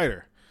seems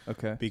brighter.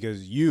 Okay.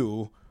 Because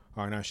you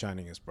are not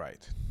shining as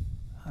bright.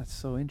 That's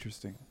so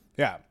interesting.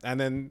 Yeah. And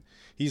then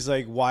he's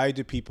like, why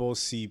do people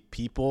see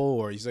people?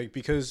 Or he's like,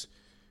 because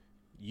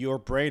your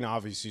brain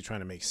obviously trying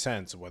to make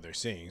sense of what they're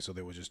seeing, so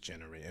they will just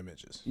generate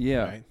images.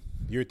 Yeah. Right?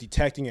 You're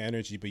detecting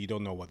energy, but you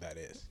don't know what that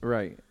is.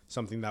 Right.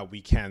 Something that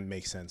we can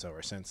make sense of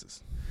our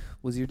senses.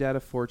 Was your dad a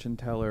fortune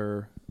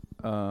teller?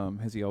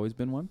 Has he always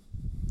been one?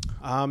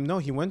 No,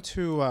 he went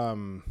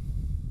to...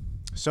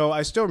 so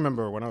I still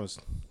remember when I was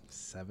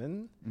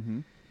 7,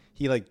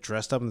 he like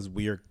dressed up in this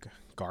weird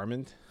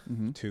garment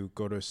to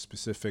go to a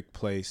specific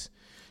place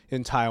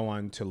in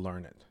Taiwan to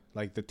learn it.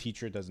 Like, the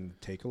teacher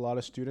doesn't take a lot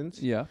of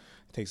students. Yeah.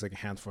 It takes like a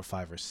handful of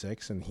 5 or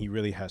 6, and he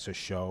really has to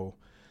show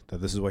that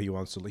this is what he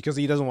wants to, because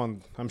he doesn't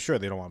want, I'm sure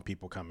they don't want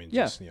people coming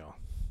just,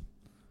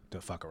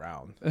 to fuck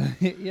around.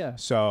 Yeah,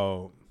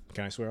 So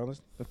can I swear on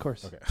this? of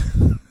course. Okay.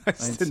 I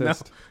just I didn't know.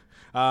 insist.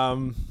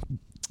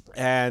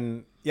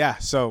 And yeah,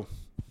 so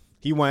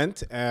he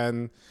went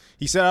and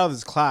he said out of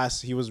his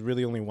class, he was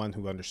really the only one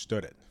who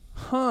understood it.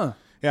 Huh.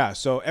 Yeah.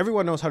 So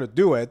everyone knows how to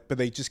do it, but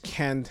they just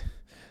can't,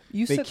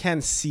 You they said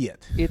can't see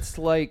it. it's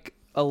like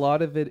a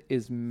lot of it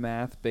is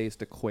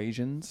math-based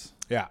equations.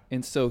 Yeah.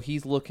 And so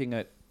he's looking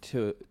at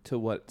to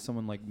what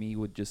someone like me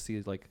would just see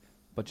as like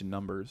a bunch of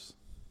numbers,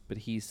 but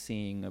he's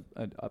seeing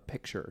a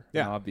picture, an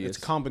Yeah. obvious. It's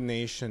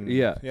combination.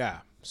 Yeah. Yeah.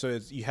 So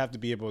you have to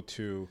be able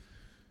to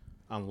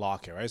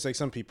unlock it, right? It's like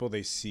some people,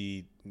 they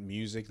see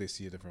music, they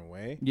see a different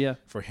way. Yeah.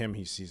 For him,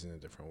 he sees it in a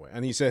different way.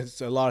 And he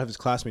says a lot of his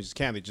classmates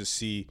can't. They just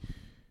see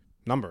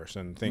numbers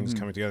and things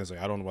coming together. It's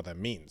like, I don't know what that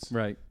means.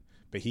 Right.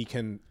 But he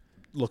can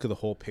look at the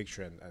whole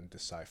picture and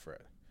decipher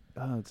it.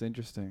 Oh, it's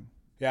interesting.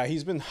 Yeah,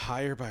 he's been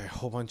hired by a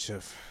whole bunch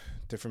of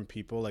different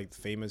people, like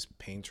famous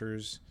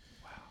painters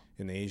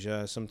in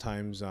Asia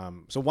sometimes.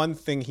 So one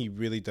thing he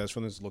really does for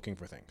them is looking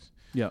for things.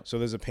 Yeah. So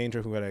there's a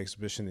painter who had an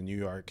exhibition in New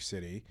York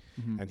City,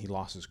 and he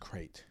lost his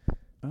crate.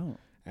 Oh.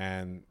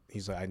 And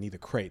he's like, I need a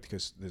crate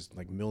because there's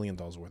like $1 million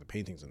worth of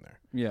paintings in there.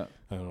 Yeah.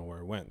 I don't know where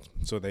it went.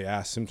 So they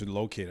asked him to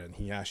locate it, and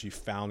he actually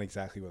found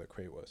exactly where the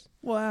crate was.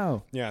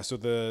 Wow. Yeah, so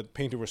the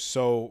painter was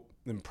so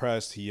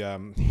impressed, he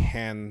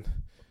hand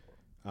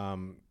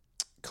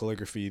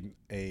calligraphy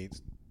a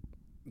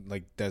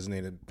like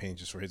designated paint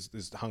just for his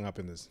hung up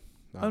in his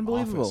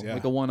Unbelievable. office. Yeah.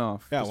 Like a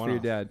one-off Yeah, just for your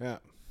one-off. dad. Yeah.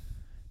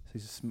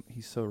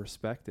 He's so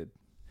respected.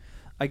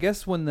 I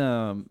guess when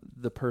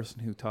the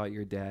person who taught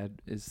your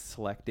dad is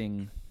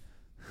selecting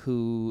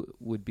who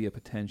would be a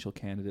potential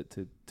candidate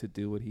to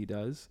do what he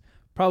does,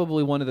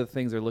 probably one of the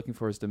things they're looking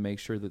for is to make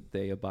sure that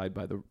they abide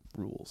by the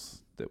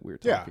rules that we're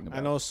talking about.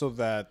 And also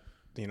that,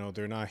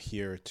 they're not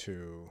here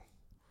to,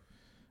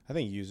 I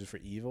think, use it for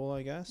evil,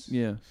 I guess.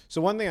 Yeah. So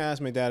one thing I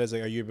asked my dad is,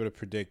 like, are you able to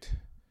predict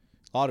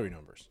lottery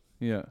numbers?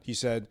 Yeah. He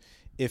said,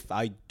 if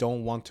I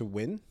don't want to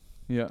win,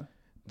 Yeah.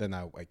 then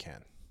I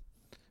can.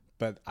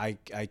 But I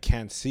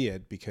can't see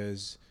it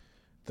because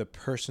the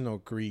personal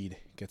greed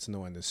gets in the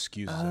way and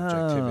skews his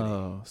objectivity.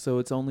 Oh, so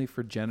it's only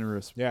for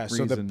generous Yeah,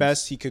 reasons. so the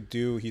best he could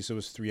do, he said,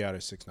 was 3 out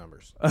of 6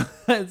 numbers.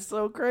 It's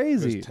so It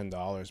crazy. was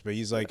 $10, but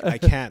he's like, I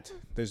can't.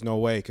 There's no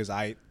way because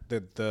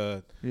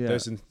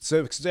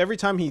so every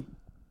time he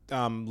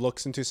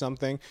looks into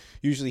something,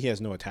 usually he has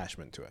no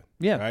attachment to it.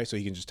 Yeah. Right. So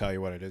he can just tell you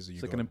what it is.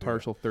 It's like an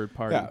impartial third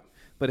party. Yeah.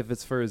 But if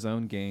it's for his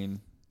own gain,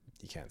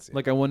 You can't see.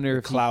 like I wonder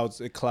if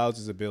it clouds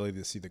his ability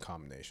to see the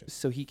combination.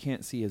 so he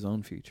can't see his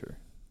own future.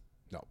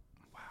 No.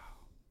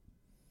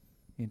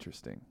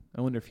 Interesting.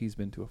 I wonder if he's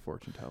been to a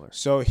fortune teller.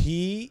 So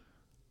he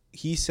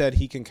said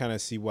he can kind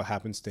of see what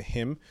happens to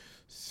him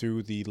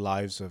through the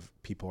lives of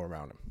people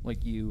around him.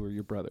 Like you or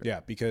your brother.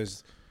 Yeah,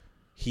 because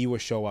he will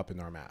show up in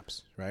our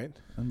maps, right?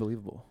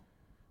 Unbelievable.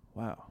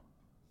 Wow.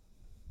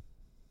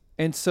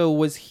 And so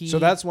was he... So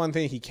that's one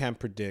thing he can't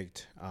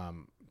predict,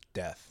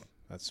 death.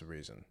 That's the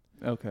reason.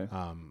 Okay.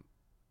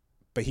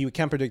 But he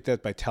can't predict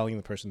death by telling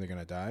the person they're going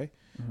to die.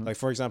 Mhm. Like,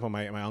 for example,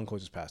 my uncle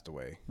just passed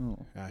away, Oh,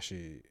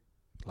 actually,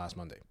 last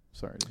Monday.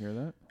 sorry to hear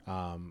that.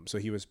 So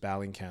he was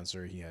battling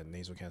cancer. He had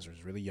nasal cancer. He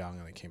was really young,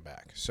 and it came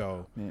back.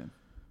 So Man.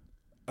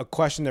 a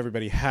question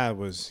everybody had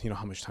was,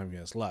 how much time he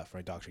has left,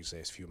 right? Doctors say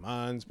it's a few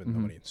months, but Mhm.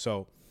 nobody.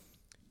 So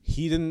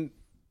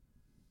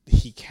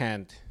he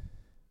can't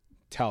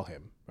tell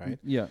him, right?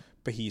 Yeah.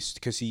 But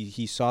because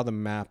he saw the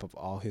map of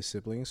all his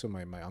siblings. So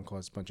my uncle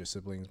has a bunch of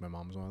siblings. My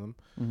mom's one of them.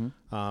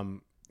 Mm-hmm.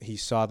 He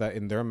saw that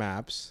in their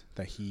maps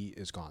that he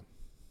is gone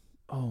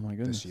Oh, my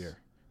goodness. this year.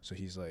 So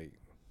he's like,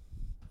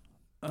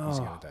 he's Oh,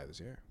 going to die this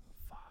year.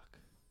 fuck.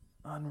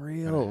 And it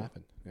Unreal.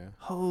 happened. Yeah.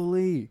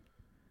 Holy.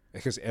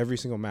 Because every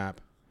single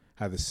map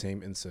had the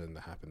same incident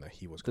that happened that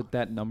he was gone.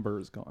 That number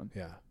is gone.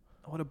 Yeah.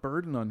 What a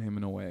burden on him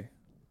in a way.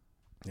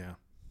 Yeah.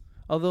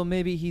 Although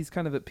maybe he's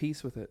kind of at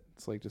peace with it.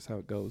 It's like just how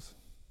it goes.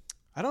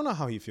 I don't know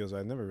how he feels.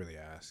 I never really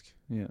asked.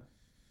 Yeah.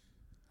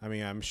 I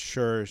mean, I'm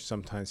sure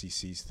sometimes he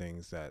sees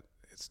things that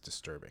it's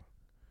disturbing,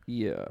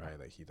 Yeah. right?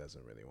 Like he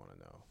doesn't really want to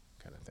know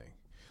kind of thing.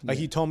 Like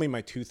Yeah. he told me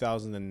my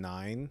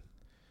 2009,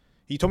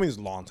 he told me this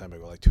a long time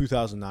ago, like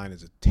 2009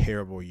 is a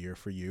terrible year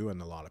for you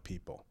and a lot of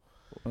people.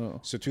 Oh.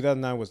 So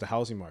 2009 was the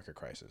housing market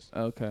crisis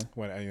Okay.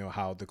 when,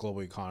 how the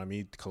global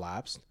economy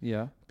collapsed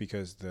Yeah.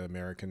 because the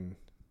American,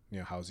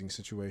 housing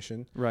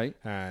situation. Right.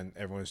 And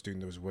everyone was doing,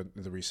 there was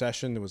the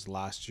recession. There was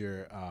last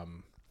year,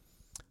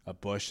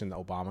 Bush and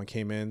Obama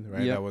came in,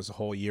 right? Yeah. That was a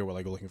whole year where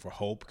like we're looking for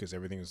hope because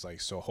everything was like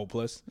so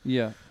hopeless.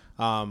 Yeah.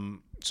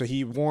 So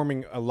he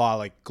warming a lot,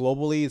 like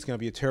globally it's going to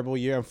be a terrible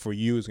year. And for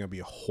you, it's going to be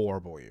a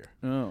horrible year.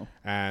 Oh.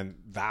 And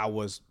that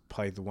was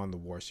probably one of the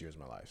worst years of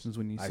my life. This is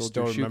when you I sold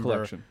still your shoe remember,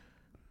 collection.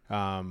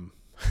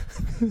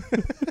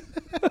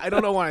 I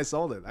don't know when I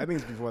sold it. I think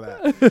it's before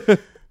that.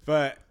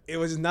 But it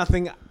was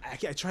nothing. I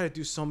tried to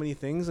do so many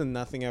things and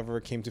nothing ever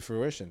came to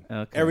fruition.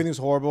 Okay. Everything's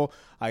horrible.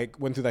 I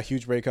went through that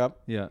huge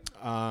breakup. Yeah.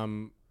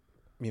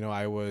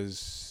 I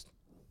was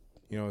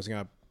going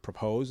to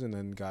propose and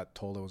then got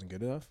told I wasn't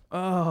good enough.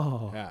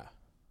 Oh. Yeah.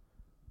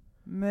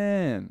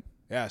 Man.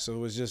 Yeah. So it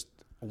was just,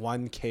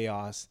 one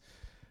chaos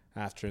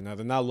after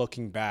another. Now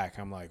looking back,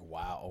 I'm like,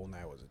 wow,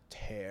 09 was a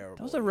terrible.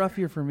 That was a rough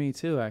year for me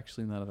too,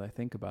 actually, now that I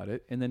think about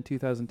it. And then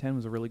 2010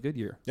 was a really good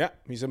year. Yeah,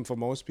 he said for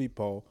most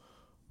people,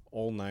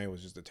 09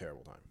 was just a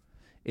terrible time.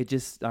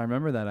 I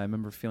remember that. I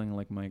remember feeling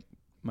like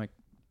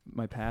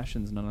my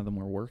passions, none of them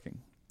were working.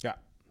 Yeah.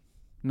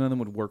 None of them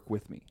would work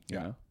with me. You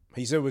Yeah. know?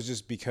 He said it was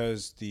just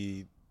because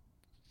the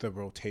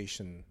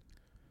rotation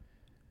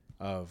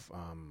of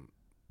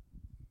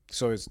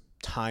so it's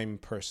time,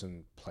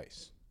 person,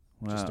 place.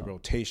 Wow. Just the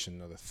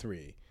rotation of the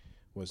three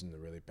wasn't a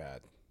really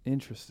bad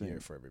Interesting. year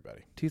for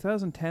everybody.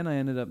 2010, I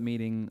ended up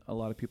meeting a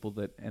lot of people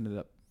that ended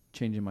up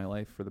changing my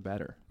life for the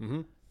better.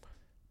 Mm-hmm.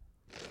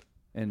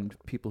 And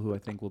people who I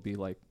think will be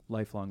like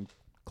lifelong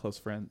close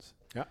friends.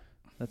 Yeah.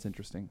 That's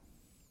interesting.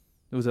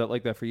 Was that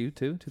like that for you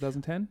too,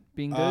 2010?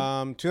 Being good?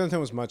 2010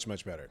 was much,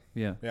 much better.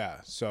 Yeah.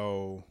 Yeah.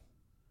 So,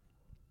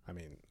 I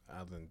mean,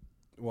 other than,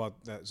 well,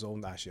 that's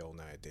actually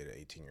 09. I dated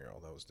an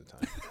 18-year-old. That was the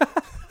time.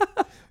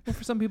 Well,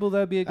 for some people, that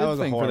would be a That good was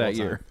a thing for horrible that time.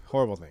 year.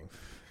 Horrible thing.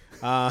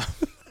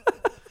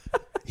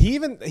 He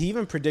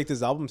even predicted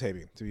his album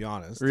taping, to be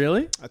honest.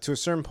 Really? To a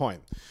certain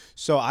point.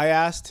 So I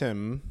asked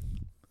him.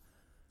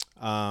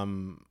 Is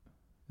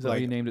that why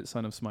you named it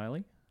Son of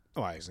Smiley?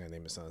 Oh, I was going to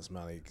name his son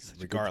Smiley Such a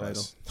good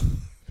regardless.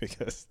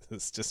 Because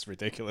it's just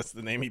ridiculous,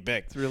 the name he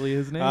picked. It's really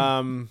his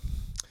name.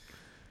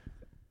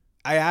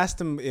 I asked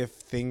him if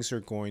things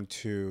are going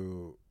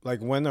to, like,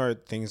 when are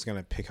things going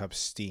to pick up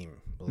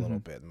steam a little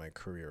bit in my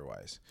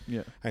career-wise?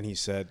 Yeah. And he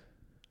said,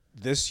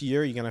 this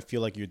year you're going to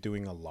feel like you're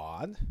doing a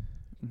lot,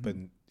 but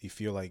you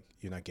feel like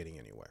you're not getting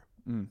anywhere.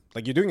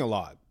 Like, you're doing a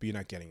lot, but you're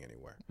not getting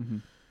anywhere.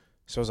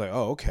 So I was like,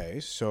 oh,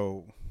 okay.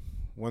 So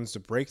when's the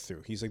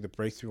breakthrough? He's like, the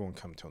breakthrough won't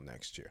come till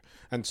next year.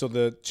 And so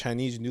the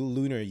Chinese New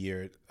Lunar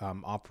Year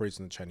operates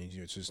in the Chinese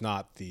Year. So it's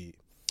not the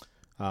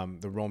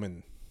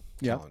Roman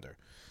calendar.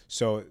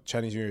 So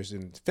Chinese New Year is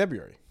in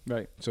February.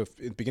 Right. So at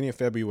the beginning of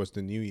February was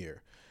the New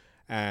Year.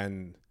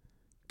 And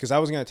because I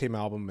was going to tape my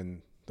album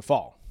in the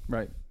fall.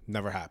 Right.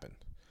 Never happened.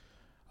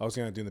 I was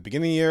going to do in the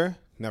beginning of the year.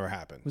 Never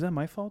happened. Was that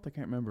my fault? I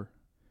can't remember.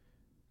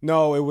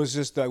 No, it was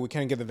just that we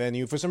can't get the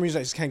venue. For some reason,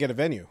 I just can't get a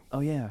venue.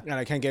 Oh, yeah. And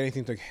I can't get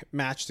anything to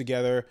match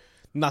together.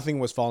 Nothing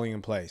was falling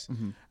in place.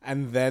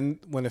 And then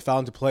when it fell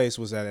into place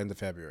was at the end of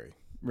February.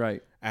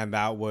 Right. And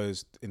that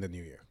was in the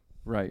new year.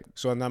 Right.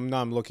 So now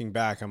I'm looking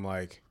back, I'm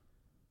like,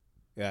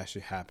 it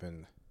actually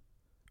happened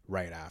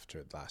right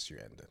after last year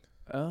ended.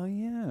 Oh,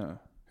 yeah.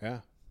 Yeah.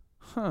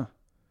 Huh.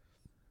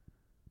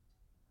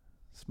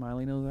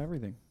 Smiley knows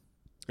everything.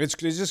 It's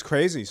just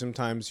crazy.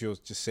 Sometimes you'll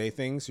just say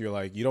things. You're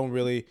like, you don't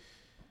really,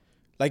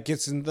 like,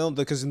 it's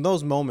because in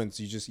those moments,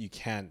 you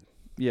can't.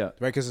 Yeah.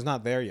 Right? Because it's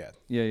not there yet.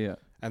 Yeah, yeah.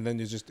 And then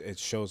it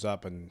shows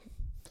up and,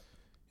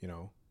 you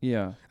know.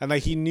 Yeah. And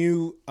like he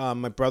knew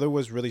my brother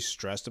was really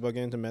stressed about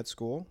getting to med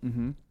school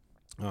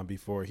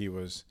before he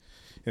was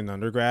in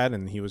undergrad,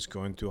 and he was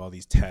going through all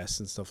these tests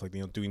and stuff like,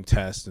 you know, doing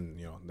tests and,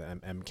 you know, the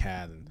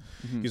MCAT. And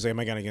he was like, am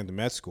I going to get into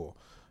med school?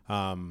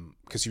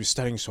 Because he was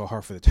studying so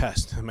hard for the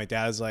test. And my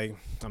dad's like,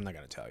 I'm not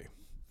going to tell you.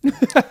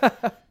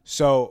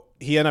 So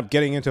he ended up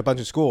getting into a bunch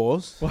of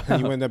schools. Wow.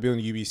 And he ended up doing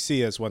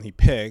UBC as one he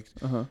picked.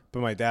 But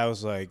my dad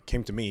was like,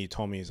 came to me, he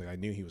told me, he's like, I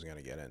knew he was going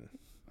to get in.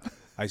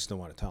 I just don't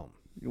want to tell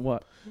him.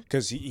 What?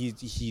 Because he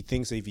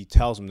thinks that if he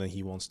tells him, then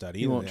he won't study.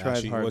 He won't try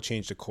as hard. He will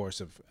change the course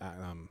of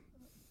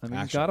I mean,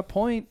 he's got a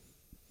point.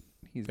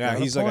 He's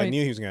like, I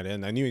knew he was going to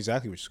end. I knew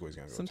exactly which school he was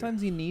going to go to.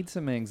 Sometimes you need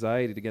some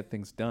anxiety to get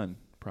things done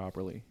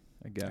properly,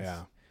 I guess.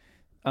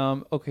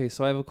 Yeah. Okay,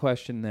 so I have a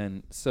question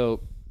then.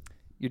 So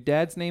your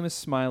dad's name is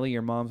Smiley,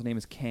 your mom's name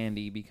is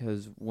Candy,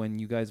 because when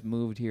you guys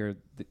moved here,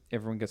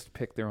 everyone gets to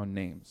pick their own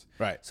names.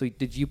 Right. So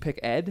did you pick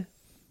Ed?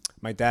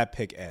 My dad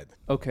picked Ed.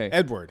 Okay.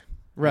 Edward.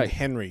 Right. And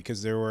Henry,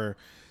 because there were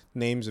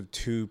names of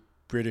two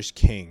British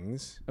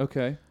kings.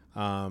 Okay.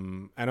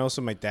 And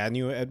also my dad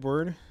knew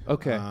Edward.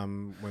 Okay.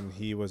 When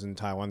he was in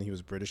Taiwan, he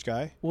was a British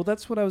guy. Well,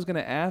 that's what I was going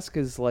to ask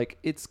is, like,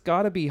 it's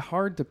got to be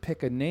hard to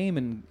pick a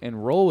name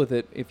and roll with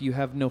it if you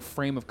have no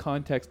frame of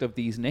context of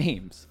these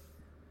names.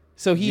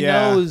 So he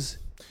knows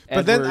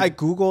But then Edward. I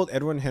Googled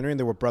Edward and Henry, and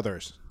they were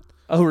brothers.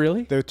 Oh,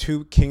 really? They're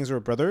two kings who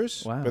were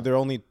brothers. Wow. But they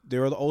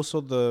were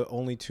also the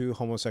only two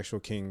homosexual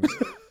kings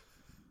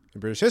in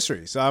British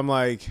history. So I'm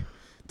like,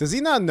 does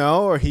he not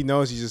know, or he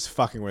knows he's just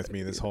fucking with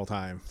me this whole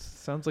time?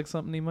 Sounds like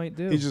something he might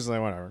do. He's just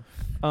like, whatever.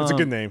 It's a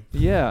good name.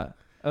 Yeah.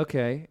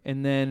 Okay.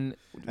 And then...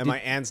 And my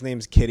aunt's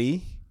name's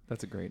Kitty.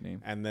 That's a great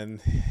name. And then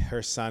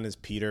her son is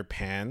Peter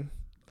Pan.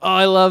 Oh,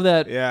 I love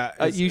that.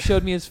 Yeah. You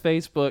showed me his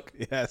Facebook.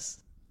 Yes.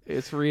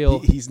 It's real.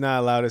 He's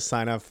not allowed to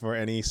sign up for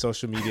any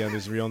social media under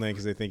his real name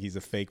because they think he's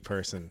a fake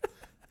person.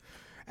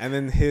 And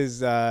then his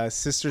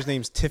sister's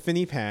name's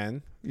Tiffany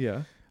Pan.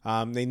 Yeah.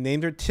 They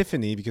named her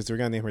Tiffany because they were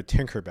going to name her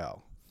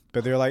Tinkerbell.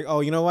 But they're like,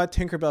 oh, you know what?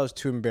 Tinkerbell is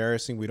too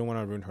embarrassing. We don't want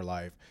to ruin her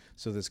life.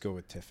 So let's go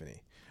with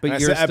Tiffany. But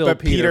and you're still but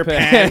Peter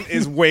Pan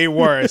is way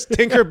worse.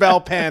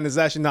 Tinkerbell Pan is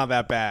actually not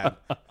that bad.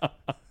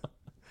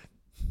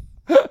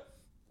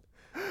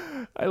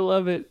 I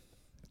love it.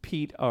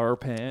 Pete R.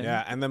 Pan.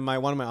 Yeah, and then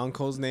one of my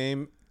uncle's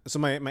name So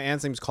my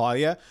aunt's name is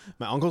Claudia.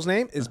 My uncle's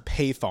name is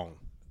Payphone.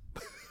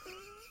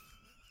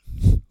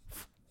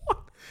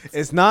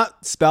 It's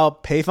not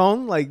spelled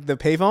payphone like the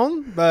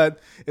payphone, but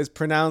it's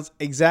pronounced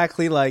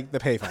exactly like the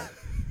payphone.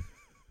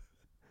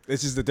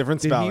 It's just a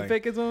different Did spelling. he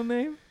pick his own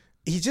name?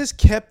 He just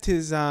kept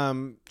his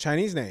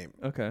Chinese name,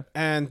 Okay.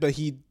 but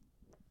he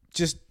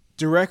just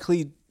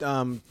directly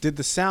did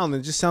the sound,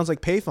 and it just sounds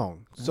like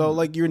payphone. So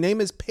like your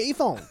name is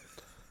Payphone.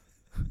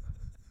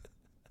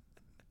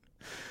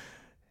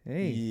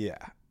 Hey. Yeah.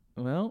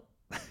 Well,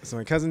 So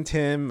my cousin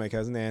Tim, my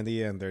cousin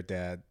Andy, and their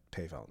dad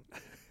Payphone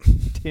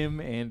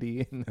Tim,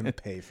 Andy, and and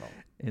Payphone.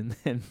 and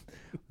then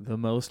the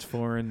most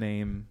foreign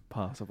name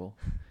possible.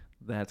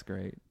 That's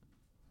great.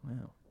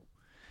 Wow.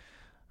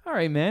 All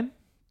right, man.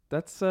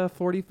 That's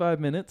 45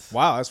 minutes.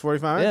 Wow, that's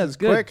 45 minutes. Yeah, It's it's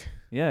good. quick.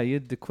 Yeah, you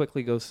had to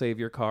quickly go save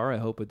your car. I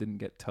hope it didn't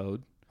get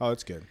towed. Oh,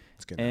 it's good.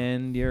 It's good.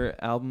 And your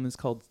album is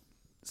called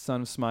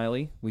Son of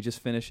Smiley. We just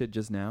finished it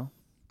just now.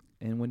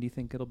 And when do you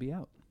think it'll be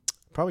out?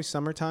 Probably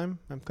summertime,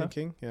 I'm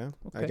thinking. Yeah.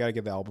 I Okay. got to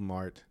get the album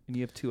art. And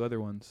you have two other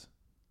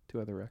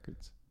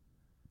records.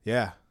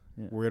 Yeah.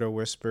 Yeah. Weirdo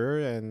Whisper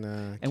and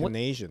what-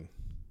 Canadian.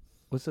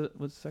 What's the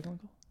second one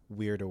called?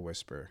 Weirdo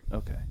Whisper.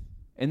 Okay.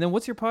 And then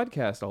what's your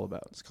podcast all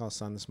about? It's called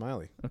Son of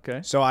Smiley.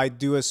 Okay. So I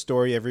do a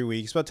story every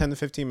week. It's about 10 to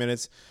 15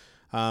 minutes.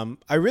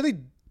 I really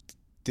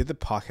did the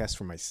podcast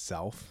for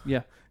myself.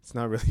 Yeah. It's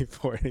not really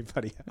for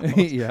anybody else.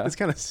 Yeah. It's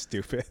kind of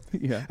stupid.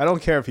 Yeah. I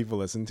don't care if people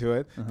listen to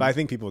it, but I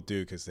think people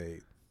do because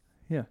they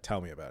Yeah.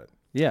 tell me about it.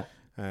 Yeah.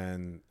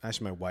 And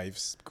actually, my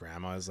wife's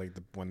grandma is like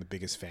one of the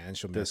biggest fans.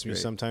 She'll That's message me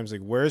great. sometimes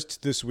like, "Where's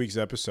this week's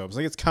episode?" I was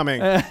like, "It's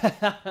coming."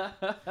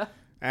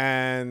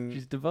 And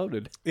She's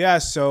devoted. yeah,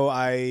 so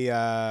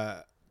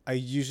I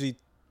usually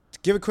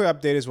give a quick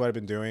update is what I've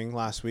been doing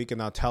last week,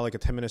 and I'll tell like a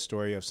 10-minute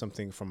story of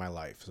something from my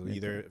life. So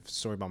either a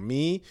story about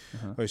me,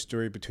 or a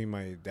story between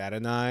my dad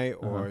and I,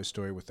 or a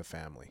story with the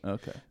family.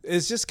 Okay.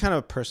 It's just kind of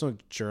a personal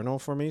journal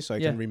for me, so I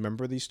Yeah. can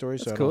remember these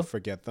stories, so That's I cool. don't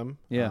forget them.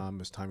 Yeah.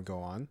 As time go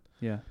on,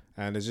 Yeah.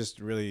 and it's just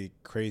really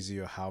crazy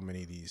how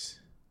many of these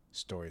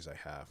stories I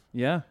have.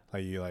 Yeah.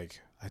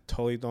 I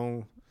totally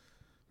don't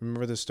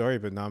remember the story,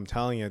 but now I'm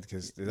telling it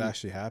because it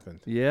actually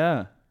happened.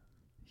 Yeah.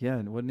 Yeah.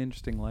 And what an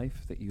interesting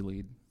life that you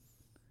lead.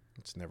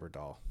 It's never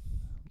dull.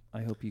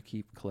 I hope you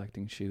keep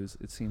collecting shoes.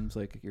 It seems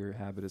like your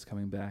habit is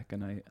coming back,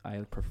 and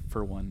I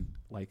for one,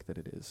 like that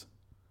it is.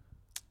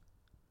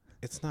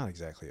 It's not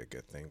exactly a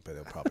good thing, but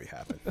it'll probably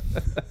happen.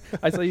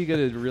 I saw you get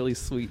a really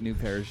sweet new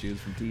pair of shoes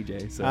from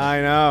TJ, so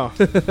I know.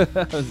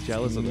 I was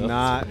jealous of those.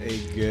 Not a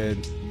good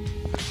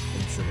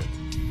incident.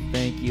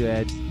 Thank you,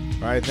 Ed.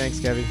 All right, thanks,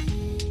 Kevin.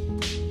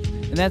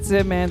 And that's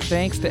it, man.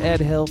 Thanks to Ed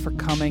Hill for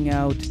coming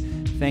out.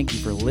 Thank you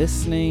for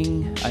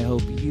listening. I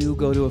hope you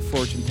go to a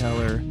fortune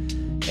teller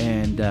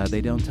and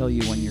they don't tell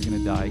you when you're going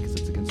to die because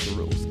it's against the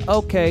rules.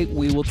 Okay,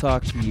 we will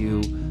talk to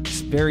you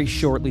very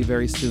shortly,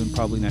 very soon,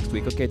 probably next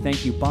week. Okay,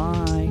 thank you.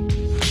 Bye.